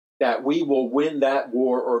that we will win that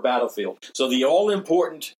war or battlefield. So the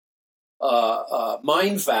all-important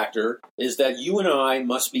mind factor is that you and I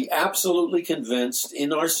must be absolutely convinced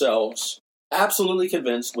in ourselves, absolutely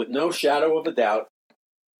convinced with no shadow of a doubt,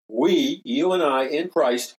 we, you and I, in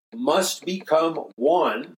Christ, must become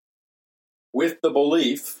one with the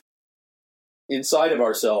belief inside of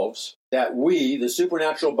ourselves that we, the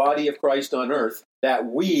supernatural body of Christ on earth, that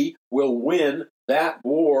we will win that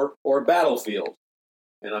war or battlefield.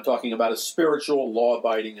 And I'm talking about a spiritual,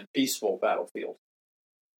 law-abiding, and peaceful battlefield.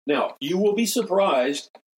 Now, you will be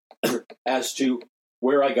surprised as to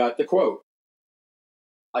where I got the quote.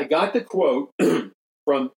 I got the quote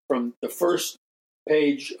from the first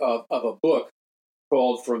page of a book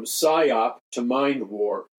called From PSYOP to Mind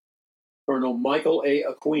War, Colonel Michael A.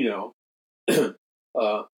 Aquino,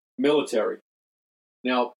 military.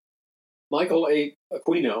 Now, Michael A.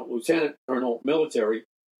 Aquino, Lieutenant Colonel military,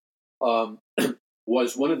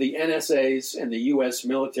 was one of the NSA's and the U.S.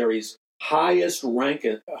 military's highest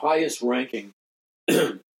ranking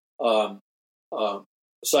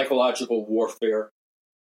psychological warfare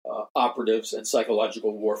operatives and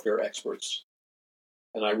psychological warfare experts.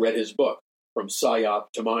 And I read his book, From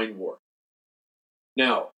PSYOP to Mind War.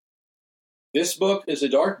 Now, this book is a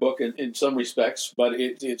dark book in some respects, but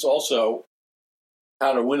it's also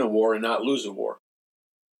how to win a war and not lose a war.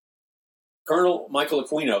 Colonel Michael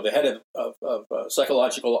Aquino, the head of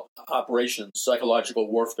psychological operations,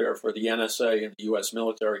 psychological warfare for the NSA and the U.S.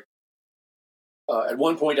 military, at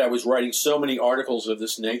one point I was writing so many articles of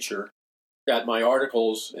this nature that my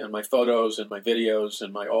articles and my photos and my videos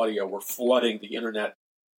and my audio were flooding the internet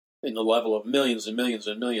in the level of millions and millions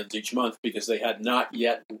and millions each month because they had not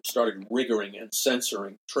yet started rigging and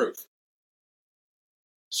censoring truth.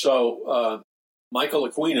 So Michael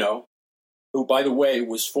Aquino, who, by the way,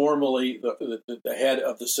 was formerly the head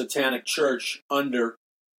of the Satanic Church under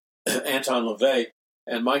Anton LaVey,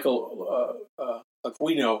 and Michael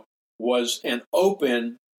Aquino was an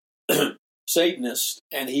open Satanist,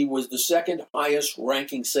 and he was the second highest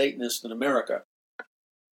ranking Satanist in America,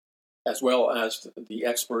 as well as the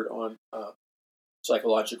expert on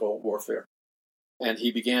psychological warfare. And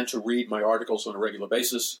he began to read my articles on a regular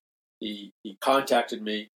basis. He contacted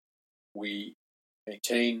me. We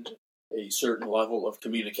maintained a certain level of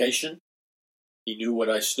communication. He knew what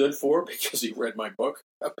I stood for because he read my book,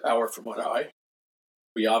 A Power from On High.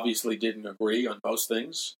 We obviously didn't agree on most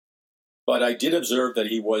things, but I did observe that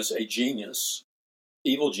he was a genius,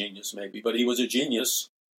 evil genius maybe, but he was a genius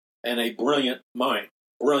and a brilliant mind,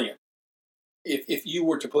 brilliant. If you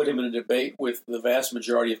were to put him in a debate with the vast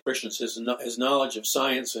majority of Christians, his knowledge of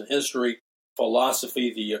science and history,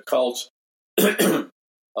 philosophy, the occult,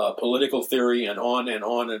 political theory, and on and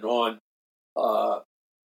on and on,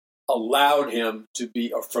 allowed him to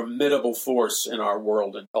be a formidable force in our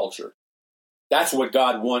world and culture. That's what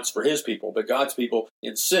God wants for his people, but God's people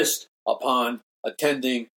insist upon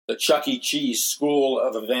attending the Chuck E. Cheese school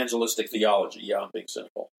of evangelistic theology. Yeah, I'm being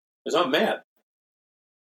cynical. Because I'm mad.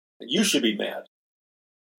 And you should be mad.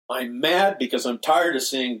 I'm mad because I'm tired of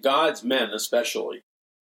seeing God's men especially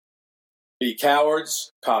be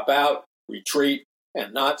cowards, cop out, retreat,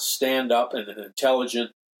 and not stand up in an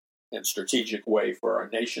intelligent and strategic way for our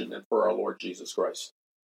nation and for our Lord Jesus Christ.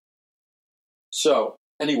 So,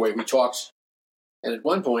 anyway, we talked, and at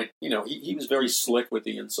one point, he was very slick with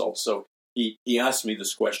the insults, so he asked me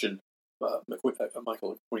this question,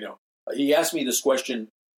 Michael Aquino, he asked me this question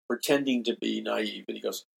pretending to be naive, and he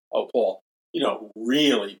goes, "Oh, Paul, you don't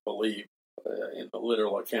really believe in the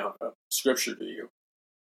literal account of Scripture, do you?"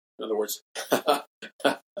 In other words,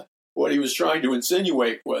 what he was trying to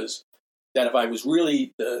insinuate was that if I was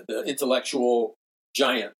really the intellectual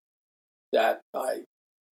giant that I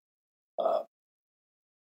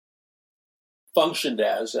functioned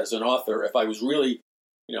as an author, if I was really,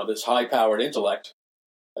 this high-powered intellect,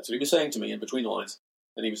 that's what he was saying to me in between the lines.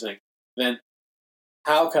 And he was saying, then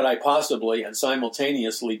how could I possibly and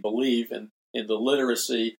simultaneously believe in the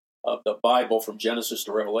literacy of the Bible from Genesis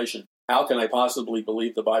to Revelation? How can I possibly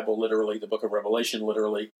believe the Bible literally, the book of Revelation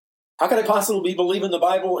literally? How could I possibly believe in the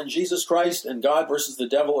Bible and Jesus Christ and God versus the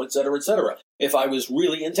devil, etc., if I was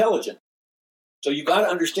really intelligent? So you got to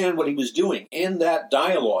understand what he was doing in that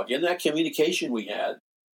dialogue, in that communication we had.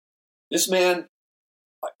 This man,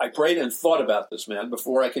 I prayed and thought about this man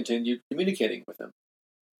before I continued communicating with him.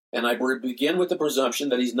 And I begin with the presumption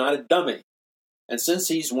that he's not a dummy. And since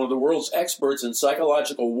he's one of the world's experts in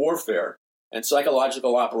psychological warfare and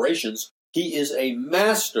psychological operations, he is a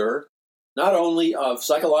master not only of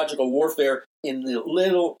psychological warfare in the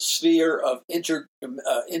little sphere of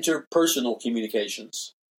interpersonal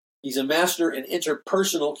communications. He's a master in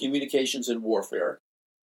interpersonal communications and warfare.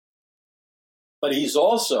 But he's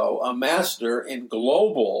also a master in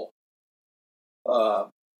global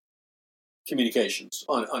communications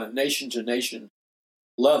on a nation-to-nation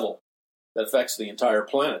level that affects the entire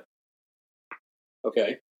planet.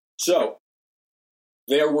 Okay, so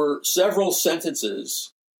there were several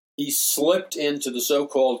sentences he slipped into the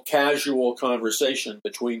so-called casual conversation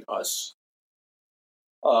between us.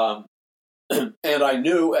 And I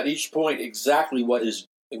knew at each point exactly what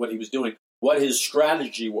he was doing, what his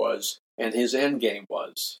strategy was, and his end game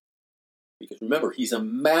was. Because remember, he's a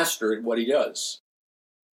master at what he does.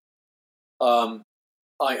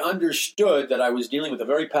 I understood that I was dealing with a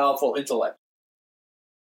very powerful intellect.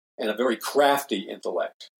 and a very crafty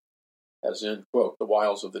intellect, as in, quote, the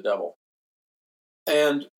wiles of the devil.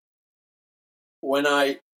 And when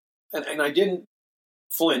I didn't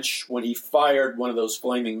flinch when he fired one of those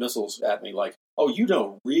flaming missiles at me, like, oh, you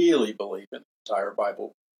don't really believe in the entire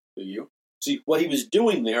Bible, do you? See, what he was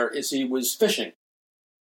doing there is he was fishing.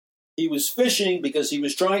 He was fishing because he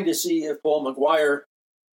was trying to see if Paul McGUIRE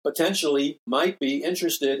potentially might be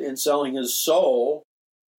interested in selling his soul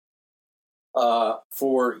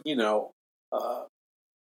for,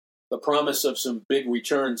 the promise of some big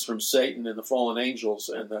returns from Satan and the fallen angels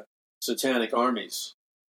and the satanic armies.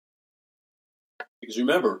 Because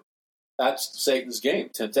remember, that's Satan's game,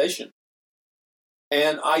 temptation.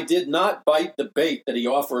 And I did not bite the bait that he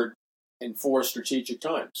offered in 4 strategic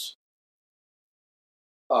times.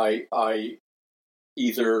 I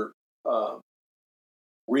either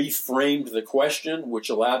reframed the question, which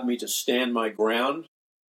allowed me to stand my ground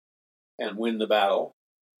and win the battle,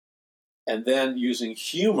 and then using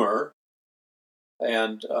humor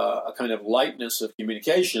and a kind of lightness of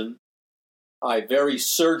communication, I very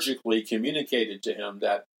surgically communicated to him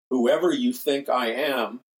that whoever you think I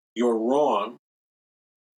am, you're wrong.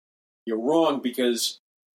 You're wrong because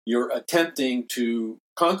you're attempting to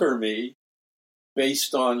conquer me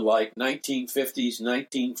based on like 1950s,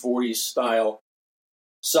 1940s style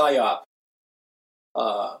PSYOP,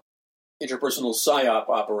 interpersonal PSYOP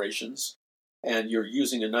operations, and you're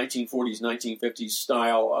using a 1940s, 1950s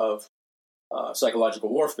style of psychological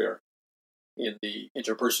warfare in the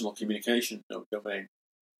interpersonal communication domain.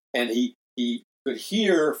 And he could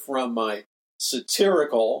hear from my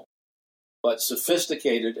satirical but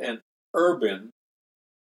sophisticated and urban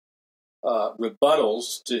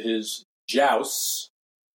rebuttals to his jousts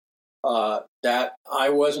that I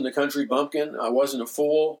wasn't a country bumpkin, I wasn't a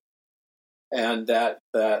fool, and that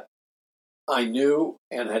I knew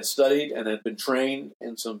and had studied and had been trained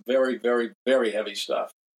in some very, very, very heavy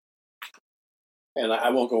stuff. And I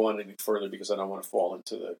won't go on any further because I don't want to fall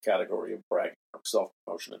into the category of bragging or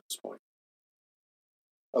self-promotion at this point.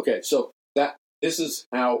 Okay, so this is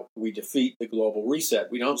how we defeat the global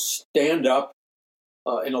reset. We don't stand up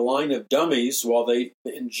in a line of dummies while they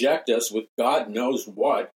inject us with God knows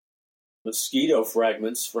what, mosquito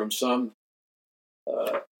fragments from some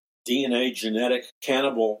DNA genetic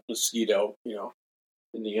cannibal mosquito,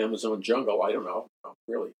 in the Amazon jungle. I don't know.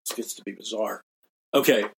 Really, it gets to be bizarre.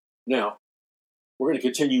 Okay, now, we're going to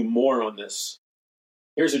continue more on this.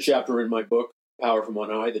 Here's a chapter in my book, Power from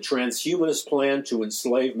On High, the transhumanist plan to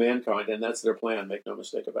enslave mankind, and that's their plan, make no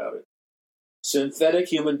mistake about it. Synthetic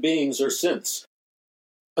human beings are synths.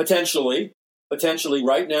 Potentially,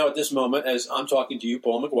 right now at this moment, as I'm talking to you,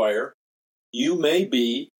 Paul McGUIRE, you may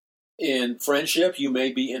be in friendship, you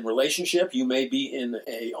may be in relationship, you may be in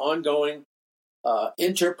a ongoing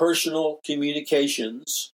interpersonal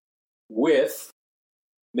communications with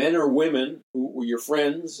men or women who were your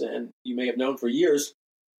friends and you may have known for years.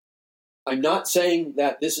 I'm not saying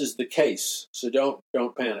that this is the case, so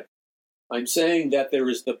don't panic. I'm saying that there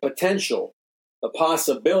is the potential, the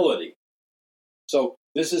possibility. So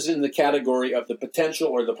this is in the category of the potential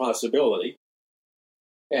or the possibility.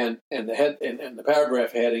 And the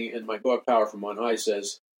paragraph heading in my book, Power from On High,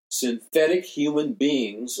 says, synthetic human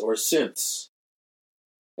beings or synths.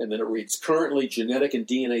 And then it reads, currently genetic and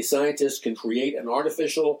DNA scientists can create an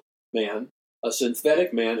artificial man, a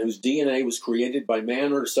synthetic man whose DNA was created by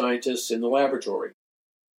man or scientists in the laboratory.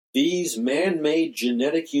 These man-made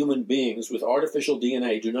genetic human beings with artificial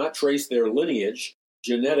DNA do not trace their lineage,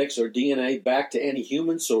 genetics, or DNA back to any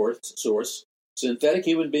human source. Synthetic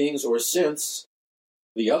human beings or synths,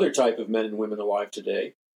 the other type of men and women alive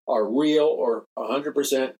today, are real or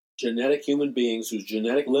 100% genetic human beings whose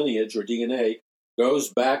genetic lineage or DNA goes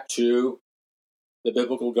back to the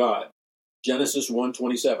biblical God. Genesis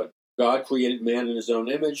 1:27. God created man in his own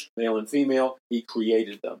image, male and female. He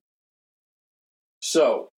created them.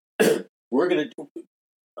 So, I've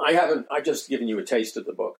just given you a taste of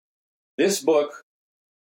the book. This book,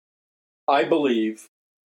 I believe,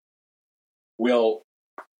 will,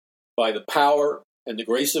 by the power and the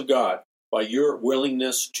grace of God, by your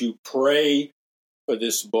willingness to pray for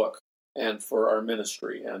this book and for our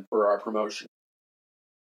ministry and for our promotion.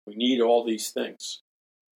 We need all these things.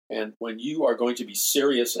 And when you are going to be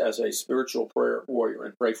serious as a spiritual prayer warrior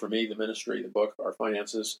and pray for me, the ministry, the book, our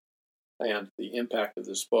finances, and the impact of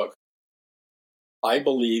this book, I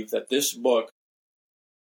believe that this book,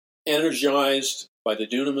 energized by the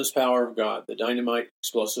dunamis power of God, the dynamite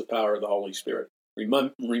explosive power of the Holy Spirit.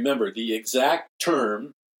 Remember, the exact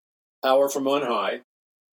term, power from on high,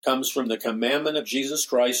 comes from the commandment of Jesus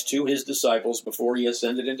Christ to his disciples before he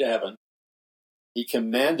ascended into heaven. He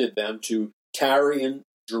commanded them to tarry in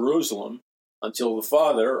Jerusalem until the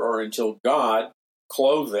Father or until God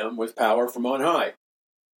clothe them with power from on high.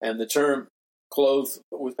 And the term clothed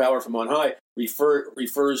with power from on high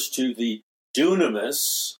refers to the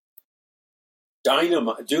dunamis,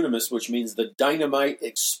 which means the dynamite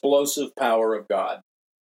explosive power of God,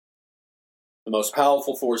 the most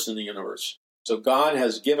powerful force in the universe. So God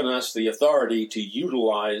has given us the authority to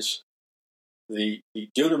utilize the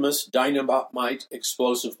dunamis, dynamite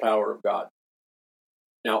explosive power of God.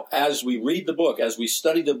 Now, as we read the book, as we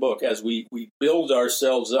study the book, as we build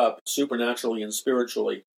ourselves up supernaturally and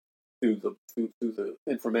spiritually through the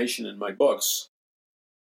information in my books,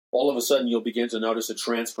 all of a sudden you'll begin to notice a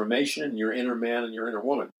transformation in your inner man and your inner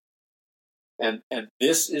woman. And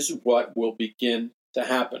this is what will begin to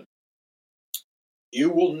happen.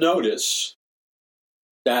 You will notice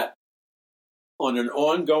that on an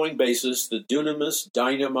ongoing basis, the dunamis,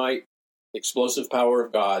 dynamite, explosive power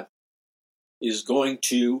of God is going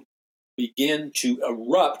to begin to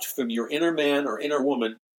erupt from your inner man or inner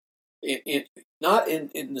woman, not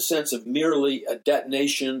in the sense of merely a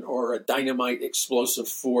detonation or a dynamite explosive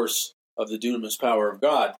force of the dunamis power of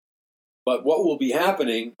God, but what will be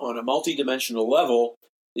happening on a multidimensional level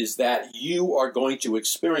is that you are going to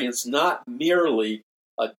experience not merely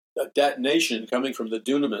a detonation coming from the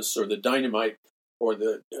dunamis or the dynamite or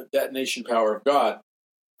the detonation power of God.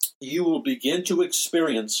 You will begin to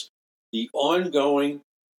experience the ongoing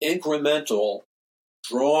incremental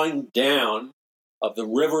drawing down of the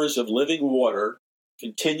rivers of living water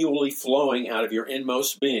continually flowing out of your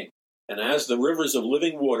inmost being. And as the rivers of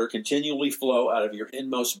living water continually flow out of your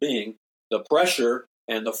inmost being, the pressure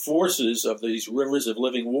and the forces of these rivers of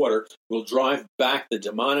living water will drive back the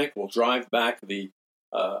demonic, will drive back the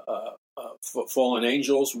fallen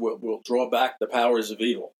angels, will draw back the powers of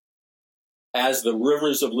evil. As the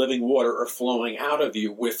rivers of living water are flowing out of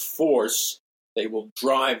you with force, they will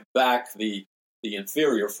drive back the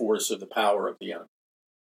inferior force of the power of the enemy.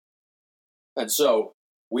 And so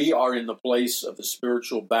we are in the place of the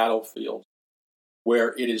spiritual battlefield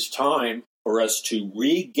where it is time for us to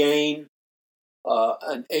regain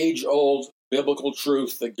an age-old biblical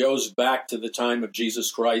truth that goes back to the time of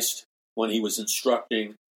Jesus Christ when he was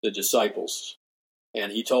instructing the disciples.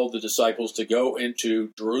 And he told the disciples to go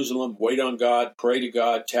into Jerusalem, wait on God, pray to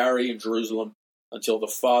God, tarry in Jerusalem until the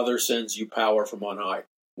Father sends you power from on high.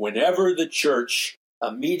 Whenever the church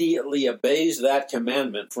immediately obeys that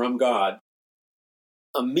commandment from God,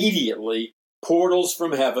 immediately portals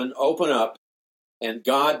from heaven open up and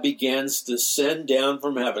God begins to send down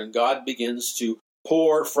from heaven. God begins to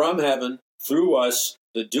pour from heaven through us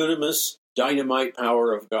the dunamis, dynamite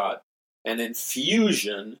power of God, an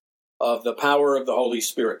infusion of the power of the Holy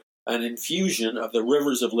Spirit, an infusion of the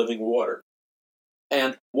rivers of living water.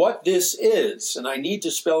 And what this is, and I need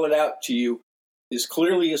to spell it out to you as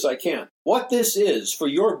clearly as I can, what this is for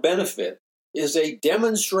your benefit is a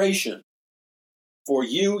demonstration for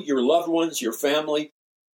you, your loved ones, your family.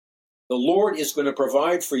 The Lord is going to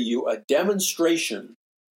provide for you a demonstration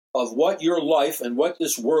of what your life and what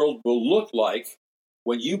this world will look like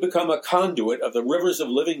when you become a conduit of the rivers of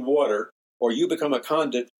living water, or you become a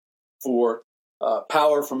conduit for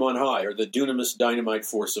power from on high, or the dunamis, dynamite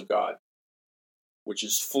force of God, which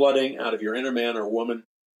is flooding out of your inner man or woman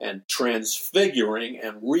and transfiguring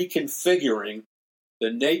and reconfiguring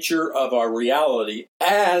the nature of our reality,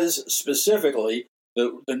 as specifically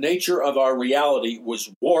the nature of our reality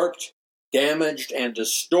was warped, damaged, and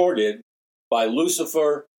distorted by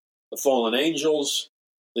Lucifer, the fallen angels,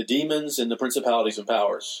 the demons, and the principalities and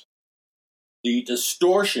powers. The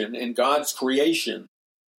distortion in God's creation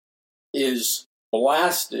is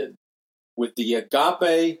blasted with the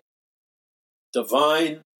agape,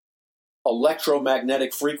 divine,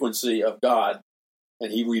 electromagnetic frequency of God,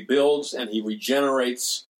 and he rebuilds and he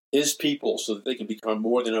regenerates his people so that they can become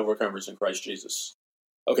more than overcomers in Christ Jesus.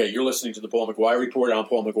 Okay, you're listening to the Paul McGuire Report. I'm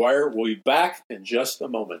Paul McGuire. We'll be back in just a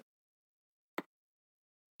moment.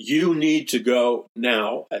 You need to go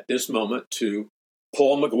now, at this moment, to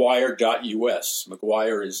paulmcguire.us.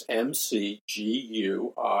 McGuire is McGuire,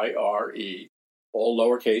 all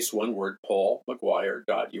lowercase, one word,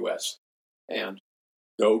 paulmcguire.us. And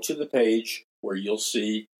go to the page where you'll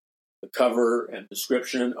see the cover and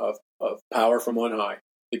description of Power from on High,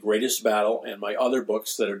 The Greatest Battle, and my other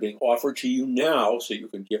books that are being offered to you now, so you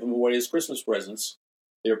can give them away as Christmas presents.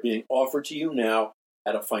 They're being offered to you now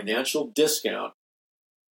at a financial discount.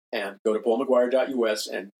 And go to paulmcguire.us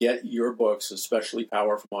and get your books, especially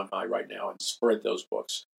Power from on High right now, and spread those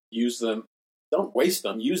books. Use them. Don't waste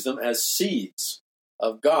them. Use them as seeds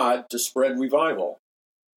of God to spread revival.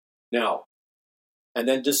 Now, and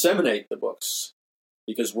then disseminate the books,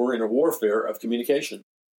 because we're in a warfare of communication.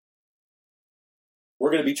 We're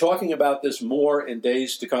going to be talking about this more in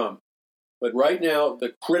days to come. But right now,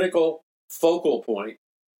 the critical focal point,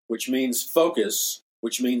 which means focus,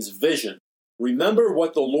 which means vision. Remember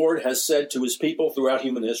what the Lord has said to his people throughout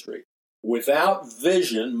human history. Without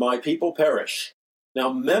vision, my people perish.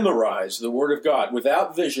 Now memorize the word of God.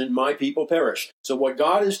 Without vision, my people perish. So what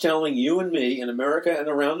God is telling you and me in America and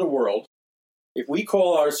around the world, if we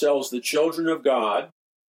call ourselves the children of God,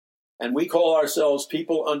 and we call ourselves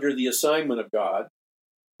people under the assignment of God,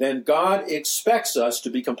 then God expects us to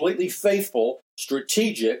be completely faithful,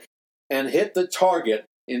 strategic, and hit the target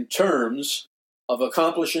in terms of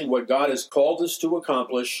accomplishing what God has called us to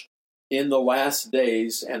accomplish in the last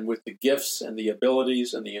days and with the gifts and the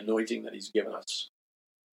abilities and the anointing that he's given us.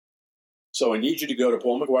 So I need you to go to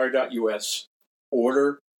paulmcguire.us,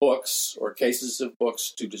 order books or cases of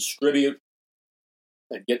books to distribute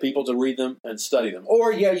and get people to read them and study them.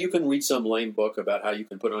 Or, yeah, you can read some lame book about how you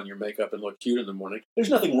can put on your makeup and look cute in the morning. There's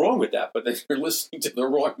nothing wrong with that, but then you're listening to the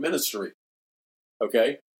wrong ministry.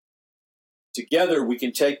 Okay? Together we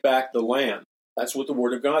can take back the land. That's what the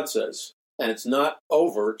Word of God says. And it's not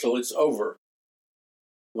over till it's over.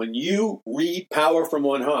 When you read Power from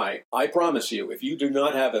on High, I promise you, if you do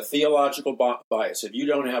not have a theological bias, if you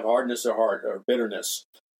don't have hardness of heart or bitterness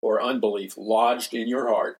or unbelief lodged in your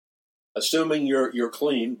heart, assuming you're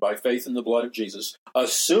clean by faith in the blood of Jesus,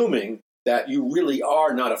 assuming that you really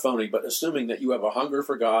are not a phony, but assuming that you have a hunger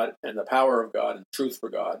for God and the power of God and truth for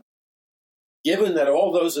God, given that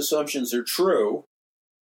all those assumptions are true,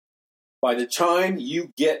 by the time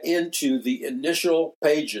you get into the initial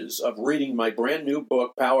pages of reading my brand new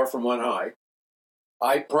book, Power from on High,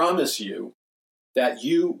 I promise you that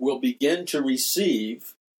you will begin to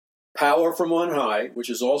receive power from on high, which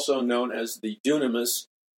is also known as the dunamis,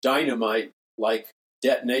 dynamite-like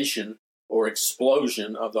detonation or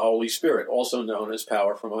explosion of the Holy Spirit, also known as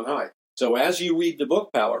power from on high. So as you read the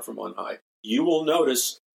book, Power from on High, you will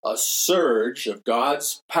notice a surge of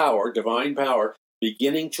God's power, divine power,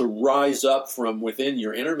 beginning to rise up from within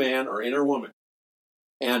your inner man or inner woman.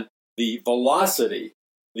 And the velocity,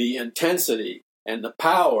 the intensity, and the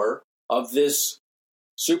power of this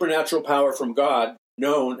supernatural power from God,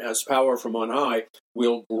 known as power from on high,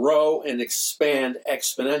 will grow and expand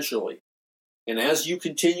exponentially. And as you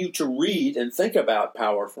continue to read and think about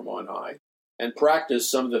power from on high and practice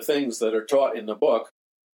some of the things that are taught in the book,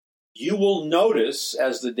 you will notice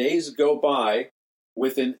as the days go by,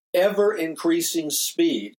 with an ever-increasing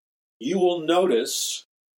speed, you will notice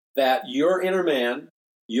that your inner man,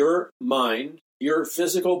 your mind, your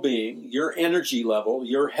physical being, your energy level,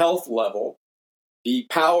 your health level, the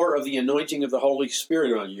power of the anointing of the Holy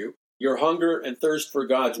Spirit on you, your hunger and thirst for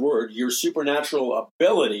God's Word, your supernatural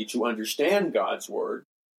ability to understand God's Word,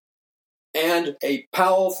 and a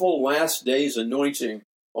powerful last days anointing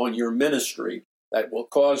on your ministry that will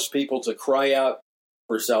cause people to cry out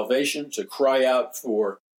for salvation, to cry out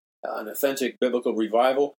for an authentic biblical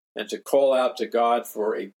revival, and to call out to God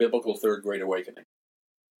for a biblical third great awakening.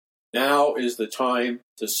 Now is the time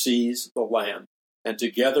to seize the land, and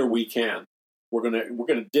together we can. We're going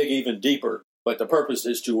to dig even deeper, but the purpose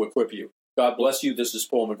is to equip you. God bless you. This is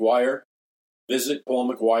Paul McGuire. Visit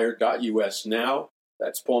paulmcguire.us now.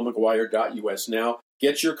 That's paulmcguire.us now.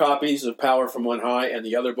 Get your copies of Power from on High and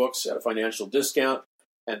the other books at a financial discount,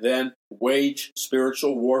 and then wage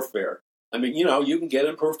spiritual warfare. I mean, you can get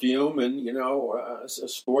in perfume and, a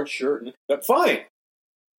sports shirt. But fine,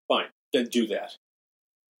 then do that.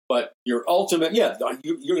 But your ultimate, you're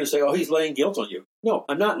going to say, oh, he's laying guilt on you. No,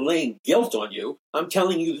 I'm not laying guilt on you. I'm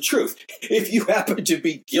telling you the truth. If you happen to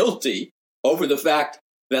be guilty over the fact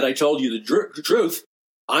that I told you the truth,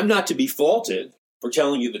 I'm not to be faulted for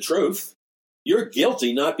telling you the truth. You're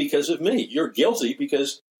guilty not because of me. You're guilty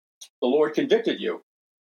because the Lord convicted you.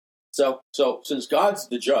 So since God's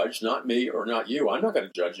the judge, not me or not you, I'm not going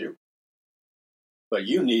to judge you. But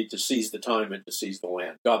you need to seize the time and to seize the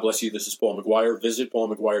land. God bless you. This is Paul McGuire. Visit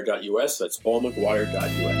paulmcguire.us. That's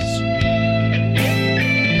paulmcguire.us.